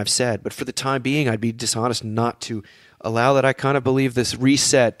everything I've said. But for the time being, I'd be dishonest not to allow that. I kind of believe this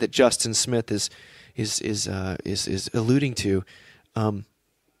reset that Justin Smith is alluding to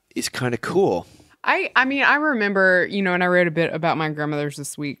is kind of cool. I mean, I remember, and I wrote a bit about my grandmothers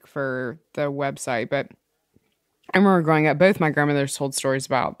this week for the website, but I remember growing up, both my grandmothers told stories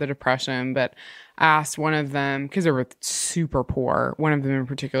about the Depression, but I asked one of them, because they were super poor, one of them in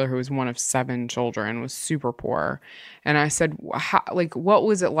particular, who was one of 7 children, was super poor. And I said, what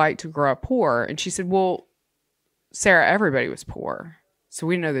was it like to grow up poor? And she said, well, Sarah, everybody was poor, so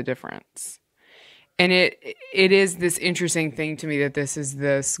we know the difference. And it is this interesting thing to me that this is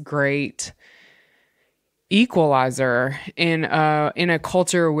this great equalizer in a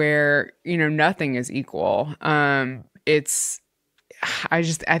culture where nothing is equal. I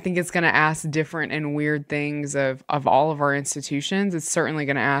think it's going to ask different and weird things of all of our institutions. It's certainly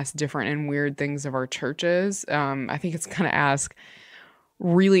going to ask different and weird things of our churches. I think it's going to ask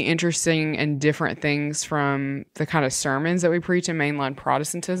really interesting and different things from the kind of sermons that we preach in mainline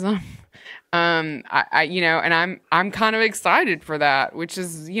Protestantism. And I'm kind of excited for that, which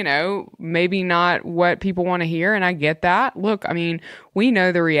is, maybe not what people want to hear. And I get that. Look, I mean, we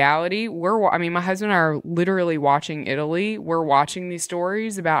know the reality. My husband and I are literally watching Italy. We're watching these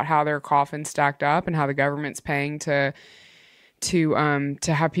stories about how their coffins stacked up and how the government's paying to to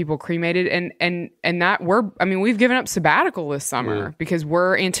have people cremated, and that we've given up sabbatical this summer because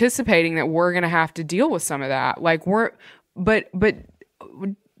we're anticipating that we're going to have to deal with some of that. Like but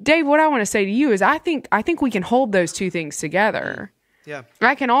Dave, what I want to say to you is I think we can hold those two things together. Yeah.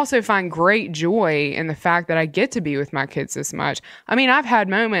 I can also find great joy in the fact that I get to be with my kids this much. I mean, I've had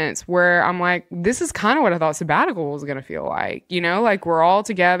moments where I'm like, this is kind of what I thought sabbatical was going to feel like. Like we're all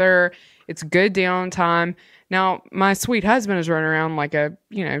together. It's good downtime. Now, my sweet husband is running around like a,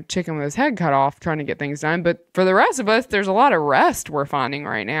 chicken with his head cut off trying to get things done. But for the rest of us, there's a lot of rest we're finding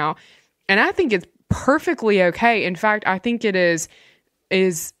right now. And I think it's perfectly okay. In fact, I think it is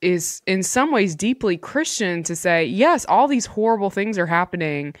in some ways deeply Christian to say, yes, all these horrible things are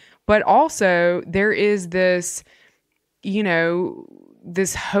happening, but also there is this,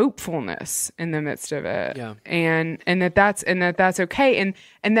 this hopefulness in the midst of it. Yeah. And that's okay.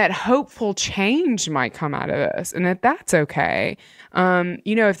 And that hopeful change might come out of this and that's okay.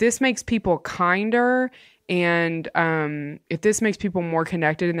 If this makes people kinder and if this makes people more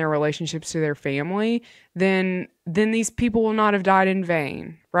connected in their relationships to their family, then these people will not have died in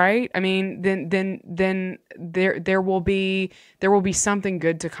vain, right? I mean, then there will be something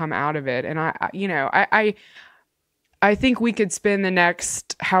good to come out of it. And I think we could spend the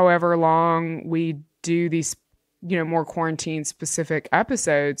next however long we do these, more quarantine specific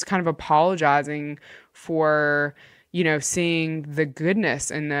episodes kind of apologizing for, seeing the goodness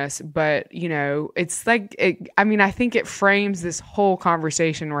in this, but it's like, I think it frames this whole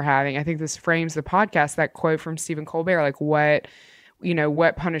conversation we're having. I think this frames the podcast, that quote from Stephen Colbert, like what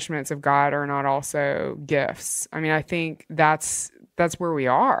punishments of God are not also gifts. I mean, I think that's where we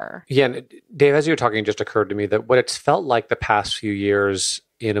are. Yeah. And Dave, as you were talking, it just occurred to me that what it's felt like the past few years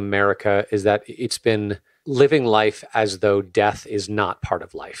in America is that it's been living life as though death is not part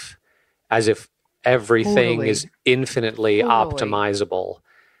of life, as if everything is infinitely optimizable.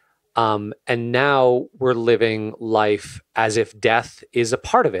 And now we're living life as if death is a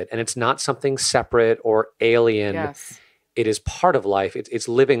part of it and it's not something separate or alien. Yes. It is part of life. It's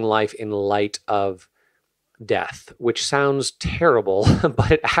living life in light of death, which sounds terrible,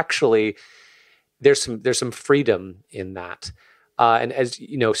 but it actually, there's some freedom in that. And as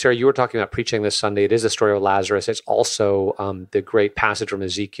you know, Sarah, you were talking about preaching this Sunday. It is a story of Lazarus. It's also the great passage from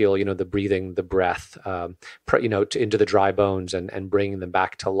Ezekiel, the breathing, the breath, into the dry bones and bringing them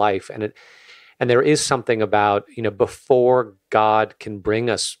back to life. And there is something about, before God can bring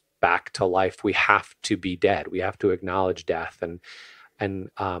us back to life, we have to be dead. We have to acknowledge death.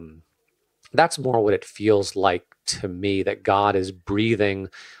 And that's more what it feels like to me, that God is breathing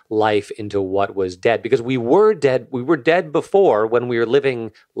life into what was dead, because we were dead. We were dead before, when we were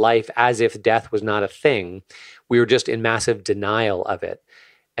living life as if death was not a thing. We were just in massive denial of it.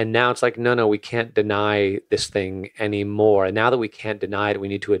 And now it's like, no, we can't deny this thing anymore. And now that we can't deny it, we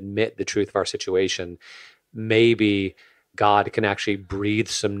need to admit the truth of our situation. Maybe God can actually breathe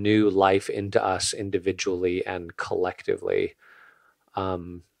some new life into us individually and collectively.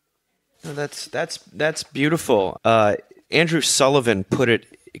 That's beautiful. Andrew Sullivan put it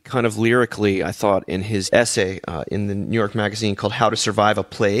kind of lyrically, I thought, in his essay in the New York Magazine called "How to Survive a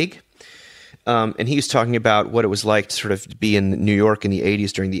Plague," and he was talking about what it was like to sort of be in New York in the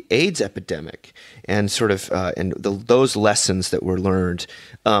 '80s during the AIDS epidemic, and sort of those lessons that were learned.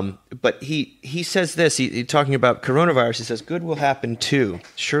 But he says this. He talking about coronavirus. He says, "Good will happen too.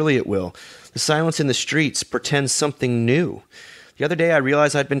 Surely it will. The silence in the streets portends something new. The other day, I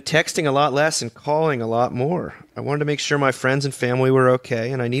realized I'd been texting a lot less and calling a lot more. I wanted to make sure my friends and family were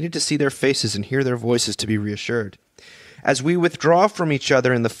okay, and I needed to see their faces and hear their voices to be reassured. As we withdraw from each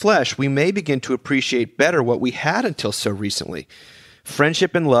other in the flesh, we may begin to appreciate better what we had until so recently.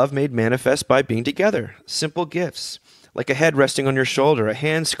 Friendship and love made manifest by being together. Simple gifts, like a head resting on your shoulder, a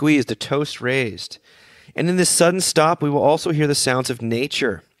hand squeezed, a toast raised. And in this sudden stop, we will also hear the sounds of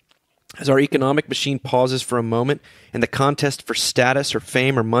nature. As our economic machine pauses for a moment and the contest for status or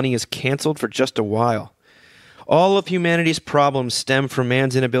fame or money is canceled for just a while. All of humanity's problems stem from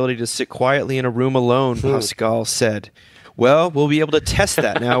man's inability to sit quietly in a room alone, Pascal said. Well, we'll be able to test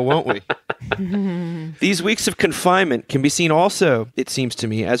that now, won't we? These weeks of confinement can be seen also, it seems to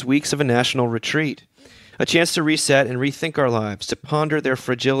me, as weeks of a national retreat. A chance to reset and rethink our lives, to ponder their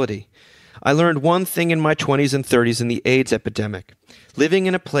fragility. I learned one thing in my 20s and 30s in the AIDS epidemic. Living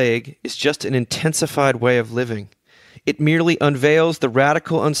in a plague is just an intensified way of living. It merely unveils the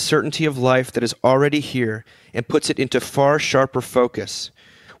radical uncertainty of life that is already here and puts it into far sharper focus.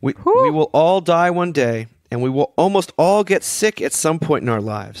 We will all die one day, and we will almost all get sick at some point in our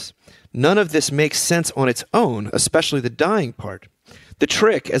lives. None of this makes sense on its own, especially the dying part. The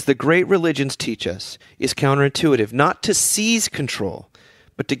trick, as the great religions teach us, is counterintuitive, not to seize control,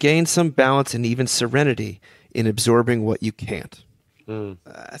 but to gain some balance and even serenity in absorbing what you can't.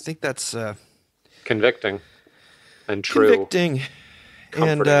 I think that's Convicting and true. convicting.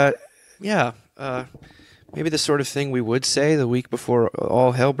 Comforting. And maybe the sort of thing we would say the week before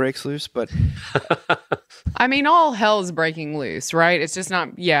all hell breaks loose, but I mean, all hell's breaking loose, right? It's just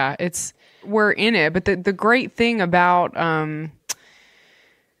not, we're in it. But the great thing about,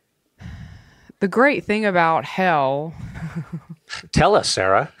 hell, Tell us,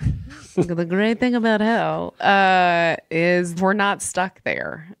 Sarah. the great thing about hell is we're not stuck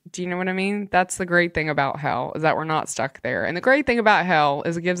there. Do you know what I mean? That's the great thing about hell, is that we're not stuck there. And the great thing about hell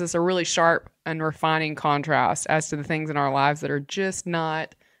is it gives us a really sharp and refining contrast as to the things in our lives that are just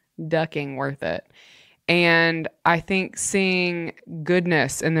not ducking worth it. And I think seeing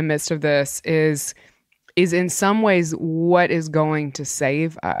goodness in the midst of this is in some ways what is going to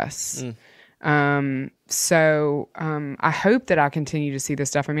save us. So I hope that I continue to see this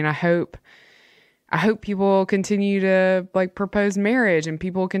stuff. I mean, I hope people continue to like propose marriage, and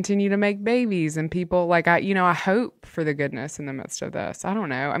people continue to make babies, and people I hope for the goodness in the midst of this. I don't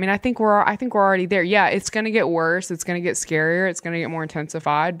know. I mean, I think we're already there. Yeah, it's going to get worse. It's going to get scarier. It's going to get more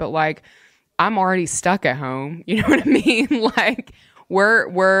intensified, but like I'm already stuck at home. You know what I mean? Like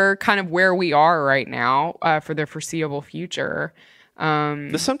we're kind of where we are right now for the foreseeable future.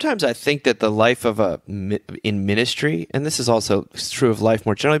 Sometimes I think that the life of in ministry, and this is also true of life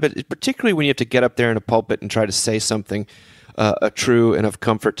more generally, but particularly when you have to get up there in a pulpit and try to say something true and of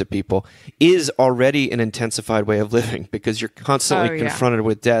comfort to people, is already an intensified way of living, because you're constantly confronted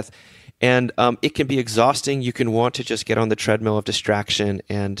with death. And it can be exhausting. You can want to just get on the treadmill of distraction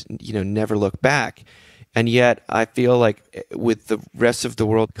and never look back. And yet I feel like with the rest of the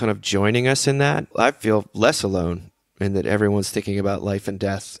world kind of joining us in that, I feel less alone. And that everyone's thinking about life and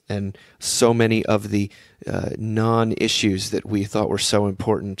death, and so many of the non-issues that we thought were so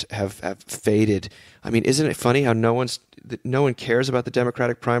important have faded. I mean, isn't it funny how no one cares about the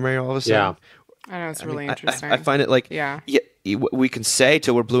Democratic primary all of a sudden? Yeah, I know, it's really interesting. I find it like, we can say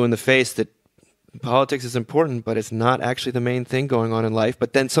till we're blue in the face that politics is important, but it's not actually the main thing going on in life.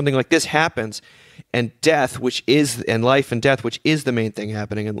 But then something like this happens, and life and death, which is the main thing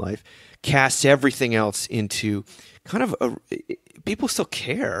happening in life, casts everything else into kind of people still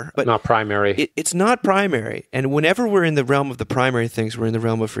care, but not primary. It's not primary. And whenever we're in the realm of the primary things, we're in the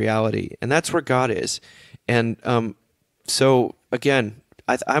realm of reality, and that's where God is. And so again,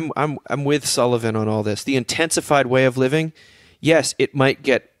 I'm with Sullivan on all this. The intensified way of living, yes,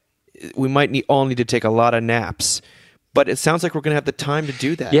 we might all need to take a lot of naps. But it sounds like we're going to have the time to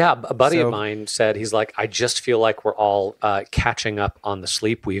do that. Yeah, a buddy of mine said, he's like, I just feel like we're all catching up on the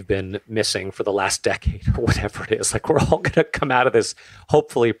sleep we've been missing for the last decade or whatever it is. Like we're all going to come out of this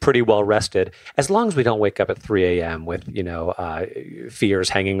hopefully pretty well rested, as long as we don't wake up at 3 a.m. with, fears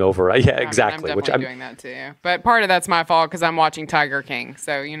hanging over. Yeah, exactly. I'm definitely doing that too. But part of that's my fault because I'm watching Tiger King.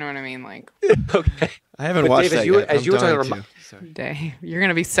 So you know what I mean? Like, okay. I haven't watched Dave, that yet. As you were talking Dave, you're going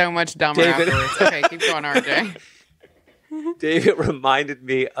to be so much dumber afterwards. Okay, keep going, RJ. David reminded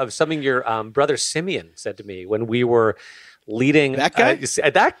me of something your brother Simeon said to me when we were leading. That guy?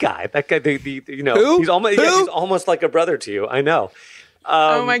 That guy. Who? He's almost like a brother to you. I know.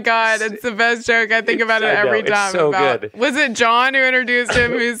 Oh my God, it's the best joke. I think about it every time. It's so good. Was it John who introduced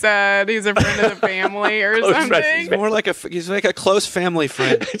him, who said he's a friend of the family or something? More like he's like a close family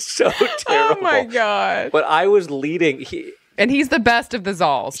friend. It's so terrible. Oh my God. But I was leading. And he's the best of the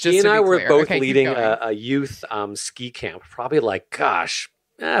Zalls. He and I were both leading a youth ski camp, probably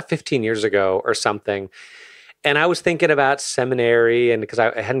 15 years ago or something. And I was thinking about seminary, and because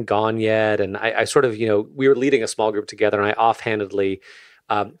I hadn't gone yet, and I sort of, we were leading a small group together, and I offhandedly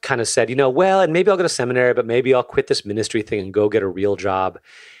kind of said, and maybe I'll go to seminary, but maybe I'll quit this ministry thing and go get a real job.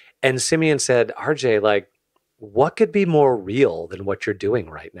 And Simeon said, RJ, what could be more real than what you're doing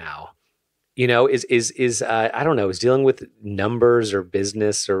right now? Is I don't know, is dealing with numbers or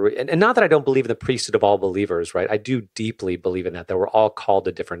business and not that I don't believe in the priesthood of all believers, right? I do deeply believe in that we're all called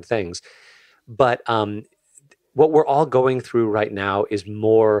to different things. But what we're all going through right now is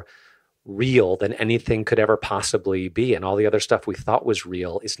more real than anything could ever possibly be. And all the other stuff we thought was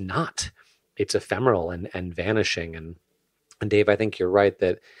real is not. It's ephemeral and vanishing. And Dave, I think you're right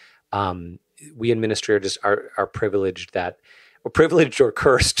that we in ministry are privileged that we're privileged or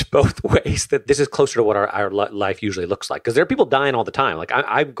cursed both ways, that this is closer to what our life usually looks like. Because there are people dying all the time. Like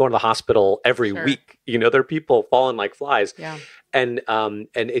I'm going to the hospital every week. There are people falling like flies. Yeah. And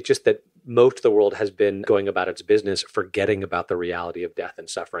it's just that most of the world has been going about its business, forgetting about the reality of death and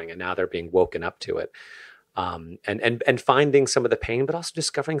suffering. And now they're being woken up to it. and finding some of the pain, but also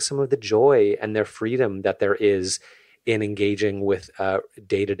discovering some of the joy and their freedom that there is in engaging with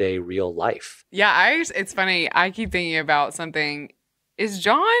day-to-day real life. Yeah, it's funny. I keep thinking about something. Is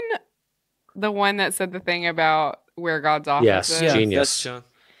John the one that said the thing about where God's office Yes, is? Yeah, genius. that's John.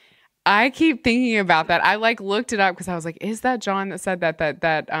 I keep thinking about that. I like looked it up because I was like, is that John that said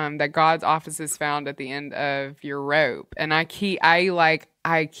that God's office is found at the end of your rope? And I keep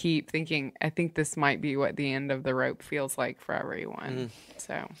thinking, I think this might be what the end of the rope feels like for everyone.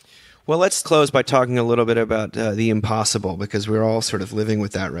 So, Well, let's close by talking a little bit about the impossible, because we're all sort of living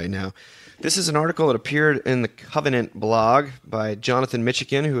with that right now. This is an article that appeared in the Covenant blog by Jonathan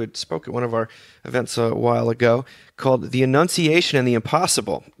Michigan, who had spoke at one of our events a while ago, called "The Annunciation and the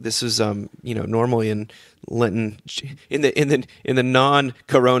Impossible." This is, normally in Lenten, in the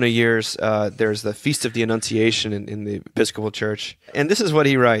non-Corona years, there's the Feast of the Annunciation in the Episcopal Church, and this is what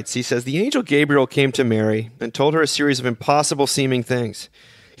he writes. He says, "The angel Gabriel came to Mary and told her a series of impossible-seeming things.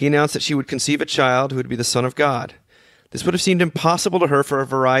 He announced that she would conceive a child who would be the Son of God. This would have seemed impossible to her for a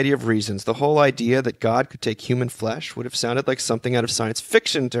variety of reasons. The whole idea that God could take human flesh would have sounded like something out of science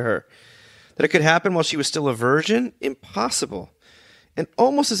fiction to her. That it could happen while she was still a virgin? Impossible. And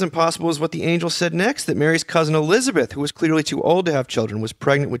almost as impossible is what the angel said next, that Mary's cousin Elizabeth, who was clearly too old to have children, was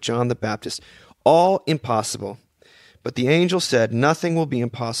pregnant with John the Baptist. All impossible. But the angel said, nothing will be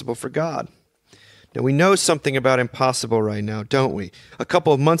impossible for God." Now, we know something about impossible right now, don't we? A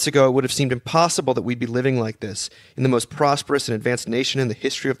couple of months ago, it would have seemed impossible that we'd be living like this, in the most prosperous and advanced nation in the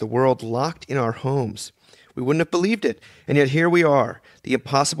history of the world, locked in our homes. We wouldn't have believed it, and yet here we are. The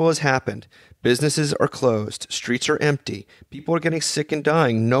impossible has happened. Businesses are closed. Streets are empty. People are getting sick and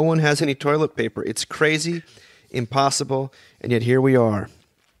dying. No one has any toilet paper. It's crazy, impossible, and yet here we are.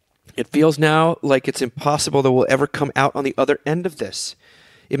 It feels now like it's impossible that we'll ever come out on the other end of this.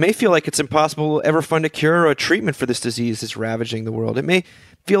 It may feel like it's impossible we'll ever find a cure or a treatment for this disease that's ravaging the world. It may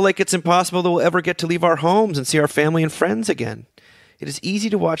feel like it's impossible that we'll ever get to leave our homes and see our family and friends again. It is easy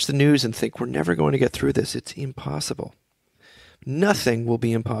to watch the news and think we're never going to get through this. It's impossible. Nothing will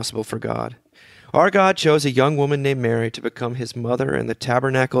be impossible for God. Our God chose a young woman named Mary to become his mother and the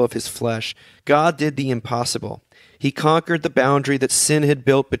tabernacle of his flesh. God did the impossible. He conquered the boundary that sin had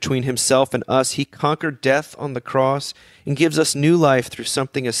built between himself and us. He conquered death on the cross and gives us new life through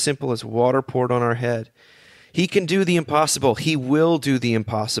something as simple as water poured on our head. He can do the impossible. He will do the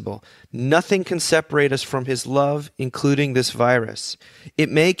impossible. Nothing can separate us from his love, including this virus. It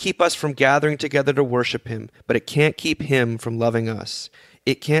may keep us from gathering together to worship him, but it can't keep him from loving us.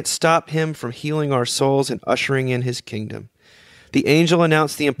 It can't stop him from healing our souls and ushering in his kingdom. The angel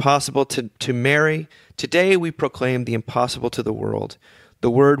announced the impossible to Mary. Today we proclaim the impossible to the world. The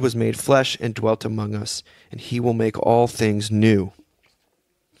Word was made flesh and dwelt among us, and he will make all things new.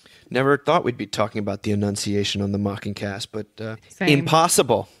 Never thought we'd be talking about the Annunciation on the Mockingcast, but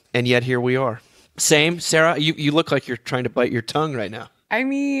impossible, and yet here we are. Same, Sarah? You look like you're trying to bite your tongue right now. I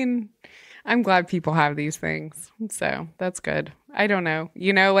mean, I'm glad people have these things. So that's good. I don't know.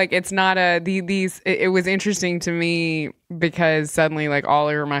 It's not it was interesting to me because suddenly, all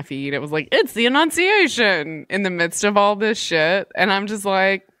over my feed, it was like, it's the Annunciation in the midst of all this shit. And I'm just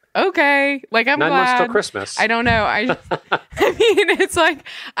like, okay. I'm 9 glad. months till Christmas. I don't know. I mean, it's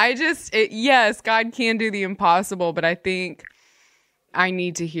yes, God can do the impossible, but I think I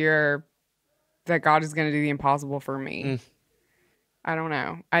need to hear that God is going to do the impossible for me. I don't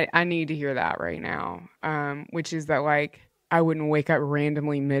know. I need to hear that right now, which is that, I wouldn't wake up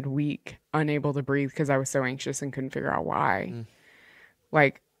randomly midweek unable to breathe because I was so anxious and couldn't figure out why.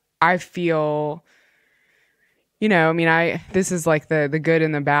 I feel, this is the good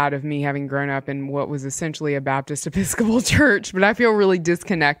and the bad of me having grown up in what was essentially a Baptist Episcopal church, but I feel really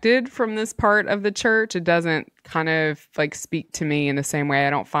disconnected from this part of the church. It doesn't kind of speak to me in the same way. I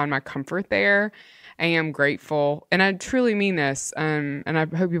don't find my comfort there. I am grateful, and I truly mean this, and I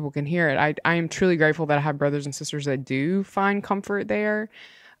hope people can hear it. I am truly grateful that I have brothers and sisters that do find comfort there,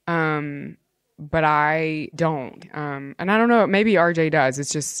 but I don't. And I don't know, maybe RJ does.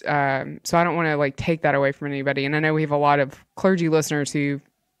 It's just, so I don't want to take that away from anybody. And I know we have a lot of clergy listeners who,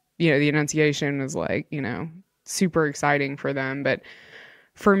 the Annunciation is super exciting for them. But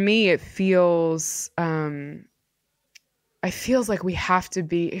for me, it feels like we have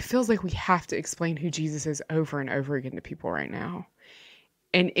to explain who Jesus is over and over again to people right now.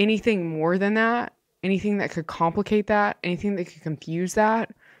 And anything more than that, anything that could complicate that, anything that could confuse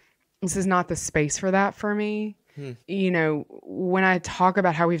that, this is not the space for that for me. When I talk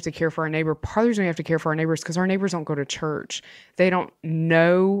about how we have to care for our neighbor, part of the reason we have to care for our neighbors because our neighbors don't go to church. They don't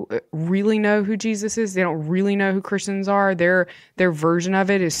really know who Jesus is. They don't really know who Christians are. Their version of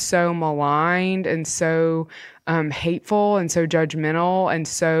it is so maligned and so hateful and so judgmental and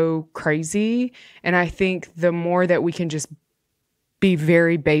so crazy. And I think the more that we can just be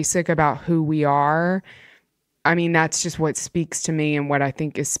very basic about who we are, I mean, that's just what speaks to me and what I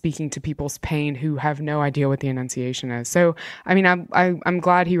think is speaking to people's pain who have no idea what the Annunciation is. So, I mean, I'm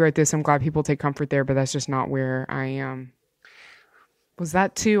glad he wrote this. I'm glad people take comfort there, but that's just not where I am. Was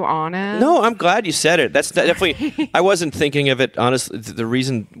that too honest? No, I'm glad you said it. That's definitely, I wasn't thinking of it, honestly. The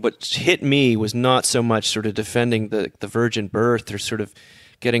reason what hit me was not so much sort of defending the virgin birth or sort of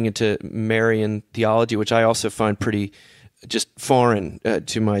getting into Marian theology, which I also find pretty just foreign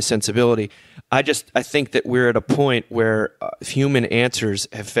to my sensibility. I think that we're at a point where human answers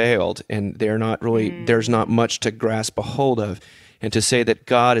have failed, and they're not really. There's not much to grasp a hold of, and to say that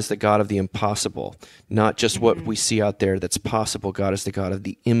God is the God of the impossible, not just what we see out there that's possible. God is the God of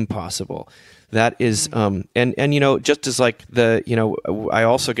the impossible. That is, and just as like I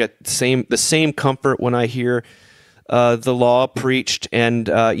also get the same comfort when I hear the law preached, and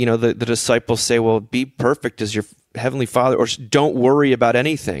the disciples say, "Well, be perfect as your Heavenly Father," or "Don't worry about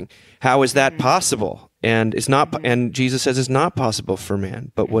anything." How is that possible? And it's not. And Jesus says it's not possible for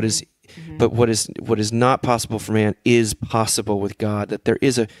man. But what is not possible for man is possible with God. That there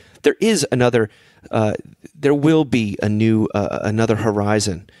is another. There will be a new another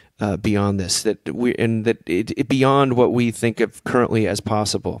horizon beyond this. Beyond what we think of currently as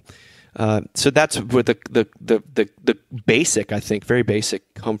possible. So that's where the basic, I think, very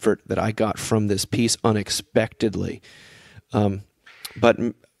basic comfort that I got from this piece unexpectedly. But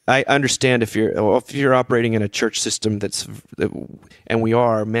I understand if you're operating in a church system and we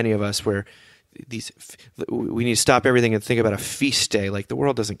are, many of us, where we need to stop everything and think about a feast day. Like, the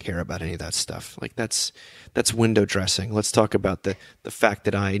world doesn't care about any of that stuff. Like, that's window dressing. Let's talk about the fact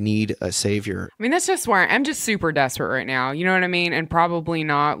that I need a savior. I mean, that's just where I'm just super desperate right now. You know what I mean? And probably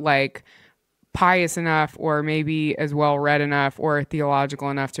not like pious enough or maybe as well read enough or theological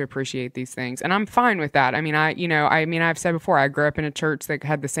enough to appreciate these things. And I'm fine with that. I mean, I've said before, I grew up in a church that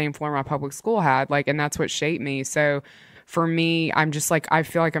had the same floor my public school had, and that's what shaped me. So for me, I'm just I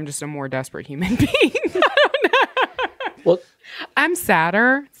feel like I'm just a more desperate human being. I don't know. Well, I'm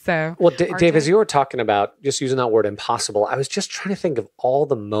sadder. So, well, Dave, as you were talking about just using that word impossible, I was just trying to think of all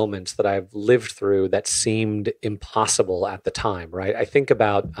the moments that I've lived through that seemed impossible at the time, right? I think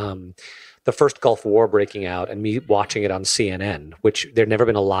about the first Gulf War breaking out and me watching it on CNN, which there'd never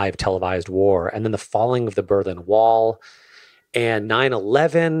been a live televised war, and then the falling of the Berlin Wall and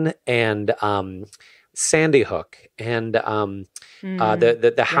 9/11 and Sandy Hook and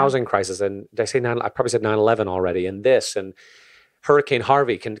the housing crisis. And did I say I probably said 9/11 already, and this and Hurricane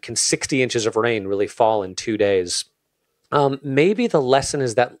Harvey. Can 60 inches of rain really fall in 2 days? Maybe the lesson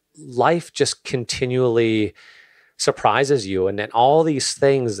is that life just continually surprises you, and then all these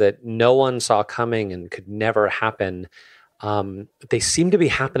things that no one saw coming and could never happen, they seem to be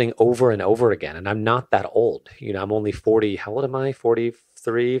happening over and over again. And I'm not that old. I'm only 40. How old am I?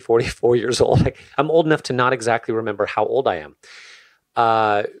 43, 44 years old. I'm old enough to not exactly remember how old I am.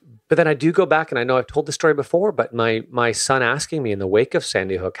 But then I do go back, and I know I've told the story before, but my son asking me in the wake of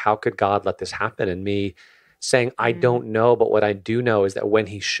Sandy Hook, how could God let this happen? And me saying, I don't know, but what I do know is that when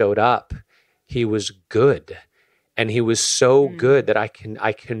he showed up, he was good. And he was so good that I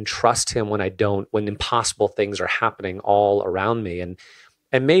can trust him when impossible things are happening all around me. And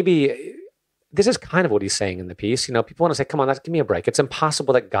maybe this is kind of what he's saying in the piece. People want to say, come on, give me a break. It's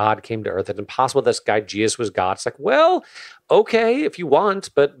impossible that God came to earth. It's impossible this guy Jesus was God. It's like, well, okay, if you want,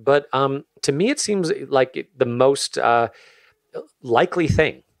 but to me, it seems like the most likely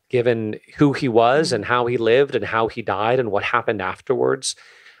thing, given who he was and how he lived and how he died and what happened afterwards.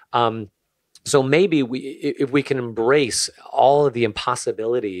 So maybe if we can embrace all of the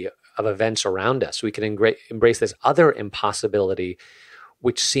impossibility of events around us, we can embrace this other impossibility,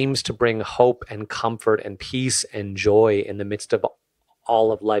 which seems to bring hope and comfort and peace and joy in the midst of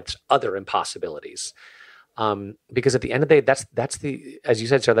all of life's other impossibilities. Because at the end of the day, that's the, as you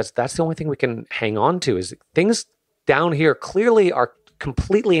said, Sarah, that's the only thing we can hang on to, is things down here clearly are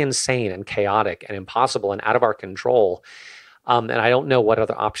completely insane and chaotic and impossible and out of our control. And I don't know what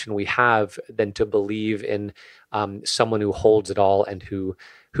other option we have than to believe in someone who holds it all and who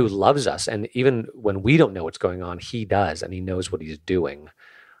loves us. And even when we don't know what's going on, he does, and he knows what he's doing.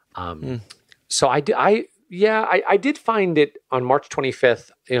 So I did find it on March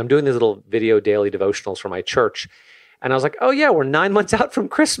 25th. I'm doing these little video daily devotionals for my church. And I was like, oh yeah, we're 9 months out from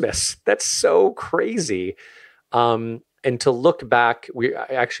Christmas. That's so crazy. And to look back,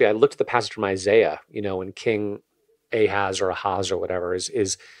 I looked at the passage from Isaiah, when King Ahaz or Ahaz or whatever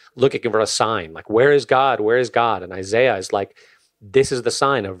is looking for a sign, like, where is God? Where is God? And Isaiah is like, this is the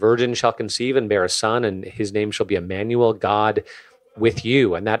sign: a virgin shall conceive and bear a son, and his name shall be Emmanuel, God with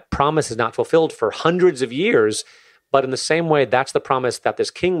you. And that promise is not fulfilled for hundreds of years. But in the same way, that's the promise that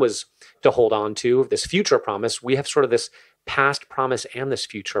this king was to hold on to, this future promise. We have sort of this past promise and this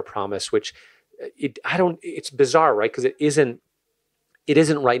future promise, which it's bizarre, right? Because it isn't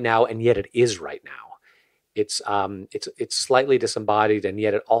right now, and yet it is right now. It's slightly disembodied, and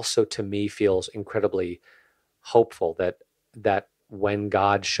yet it also, to me, feels incredibly hopeful that when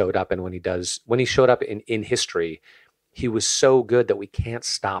God showed up, and when he showed up in history, he was so good that we can't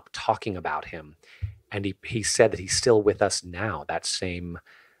stop talking about him. And he said that he's still with us now, that same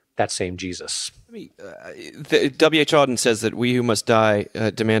Jesus. W.H. Auden says that we who must die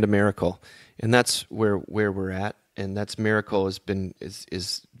demand a miracle. And that's where we're at, and that's miracle is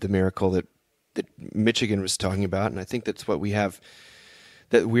the miracle that Michigan was talking about, and I think that's what we have,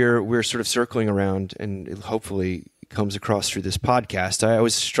 that we're sort of circling around, and it hopefully comes across through this podcast. I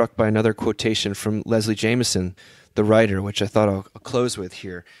was struck by another quotation from Leslie Jameson, the writer, which I thought I'll close with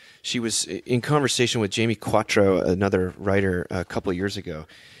here. She was in conversation with Jamie Quattro, another writer, a couple of years ago.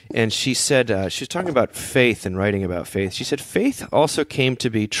 And she said, she was talking about faith and writing about faith. She said, faith also came to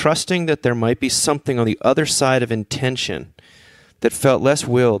be trusting that there might be something on the other side of intention that felt less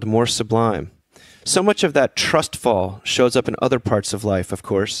willed, more sublime. So much of that trustfall shows up in other parts of life, of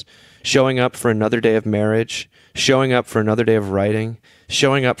course, showing up for another day of marriage, showing up for another day of writing,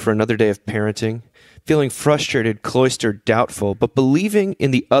 showing up for another day of parenting, feeling frustrated, cloistered, doubtful, but believing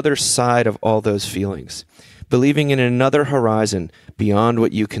in the other side of all those feelings. Believing in another horizon beyond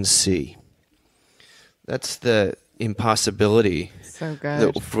what you can see. That's the impossibility so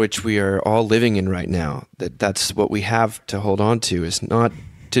good. For which we are all living in right now. That's what we have to hold on to, is not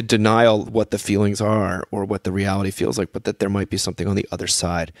to denial what the feelings are or what the reality feels like, but that there might be something on the other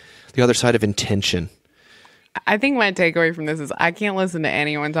side of intention. I think my takeaway from this is I can't listen to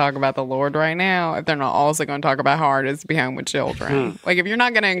anyone talk about the Lord right now if they're not also going to talk about how hard it is to be home with children. Like, if you're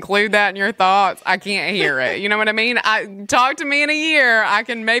not going to include that in your thoughts, I can't hear it. You know what I mean? Talk to me in a year. I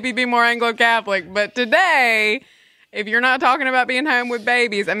can maybe be more Anglo-Catholic. But today, if you're not talking about being home with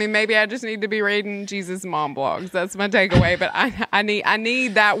babies, I mean, maybe I just need to be reading Jesus mom blogs. That's my takeaway. But I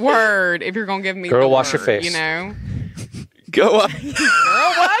need that word if you're going to give me Girl, the wash word, your face. You know? Go on.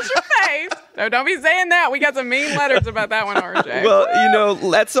 Girl, wash your face. No, don't be saying that. We got some mean letters about that one, RJ. Well,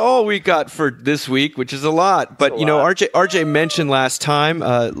 that's all we got for this week, which is a lot. But, RJ mentioned last time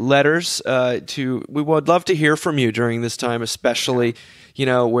letters we would love to hear from you during this time, especially,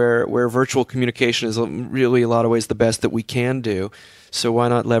 where virtual communication is really a lot of ways the best that we can do. So why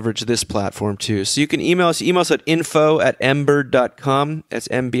not leverage this platform too? So you can email us at info@mbird.com. That's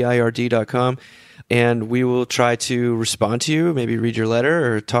mbird.com. And we will try to respond to you, maybe read your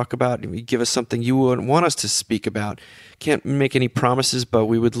letter or talk about, give us something you would want us to speak about. Can't make any promises, but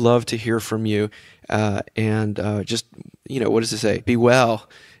we would love to hear from you. And just, what does it say? Be well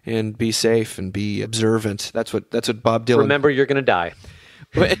and be safe and be observant. That's what Bob Dylan. Remember, you're going to die.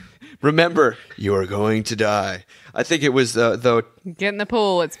 Remember, you are going to die. I think it was, though. Get in the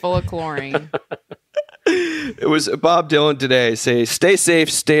pool. It's full of chlorine. It was Bob Dylan today. Say, stay safe,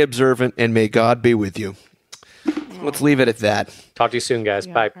 stay observant, and may God be with you. Let's leave it at that. Talk to you soon, guys.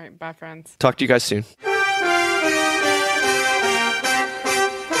 Yeah, Bye. all right, bye, friends. Talk to you guys soon.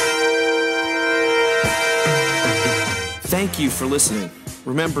 Thank you for listening.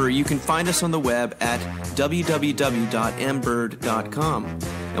 Remember, you can find us on the web at www.mbird.com.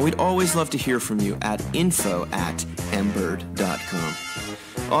 And we'd always love to hear from you at info@mbird.com.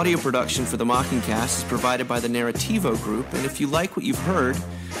 Audio production for the Mockingcast is provided by the Narrativo Group, and if you like what you've heard,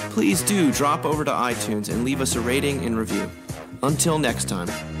 please do drop over to iTunes and leave us a rating and review. Until next time.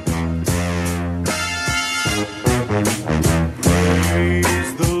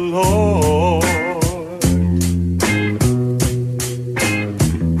 Praise the Lord.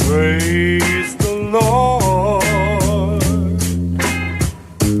 Praise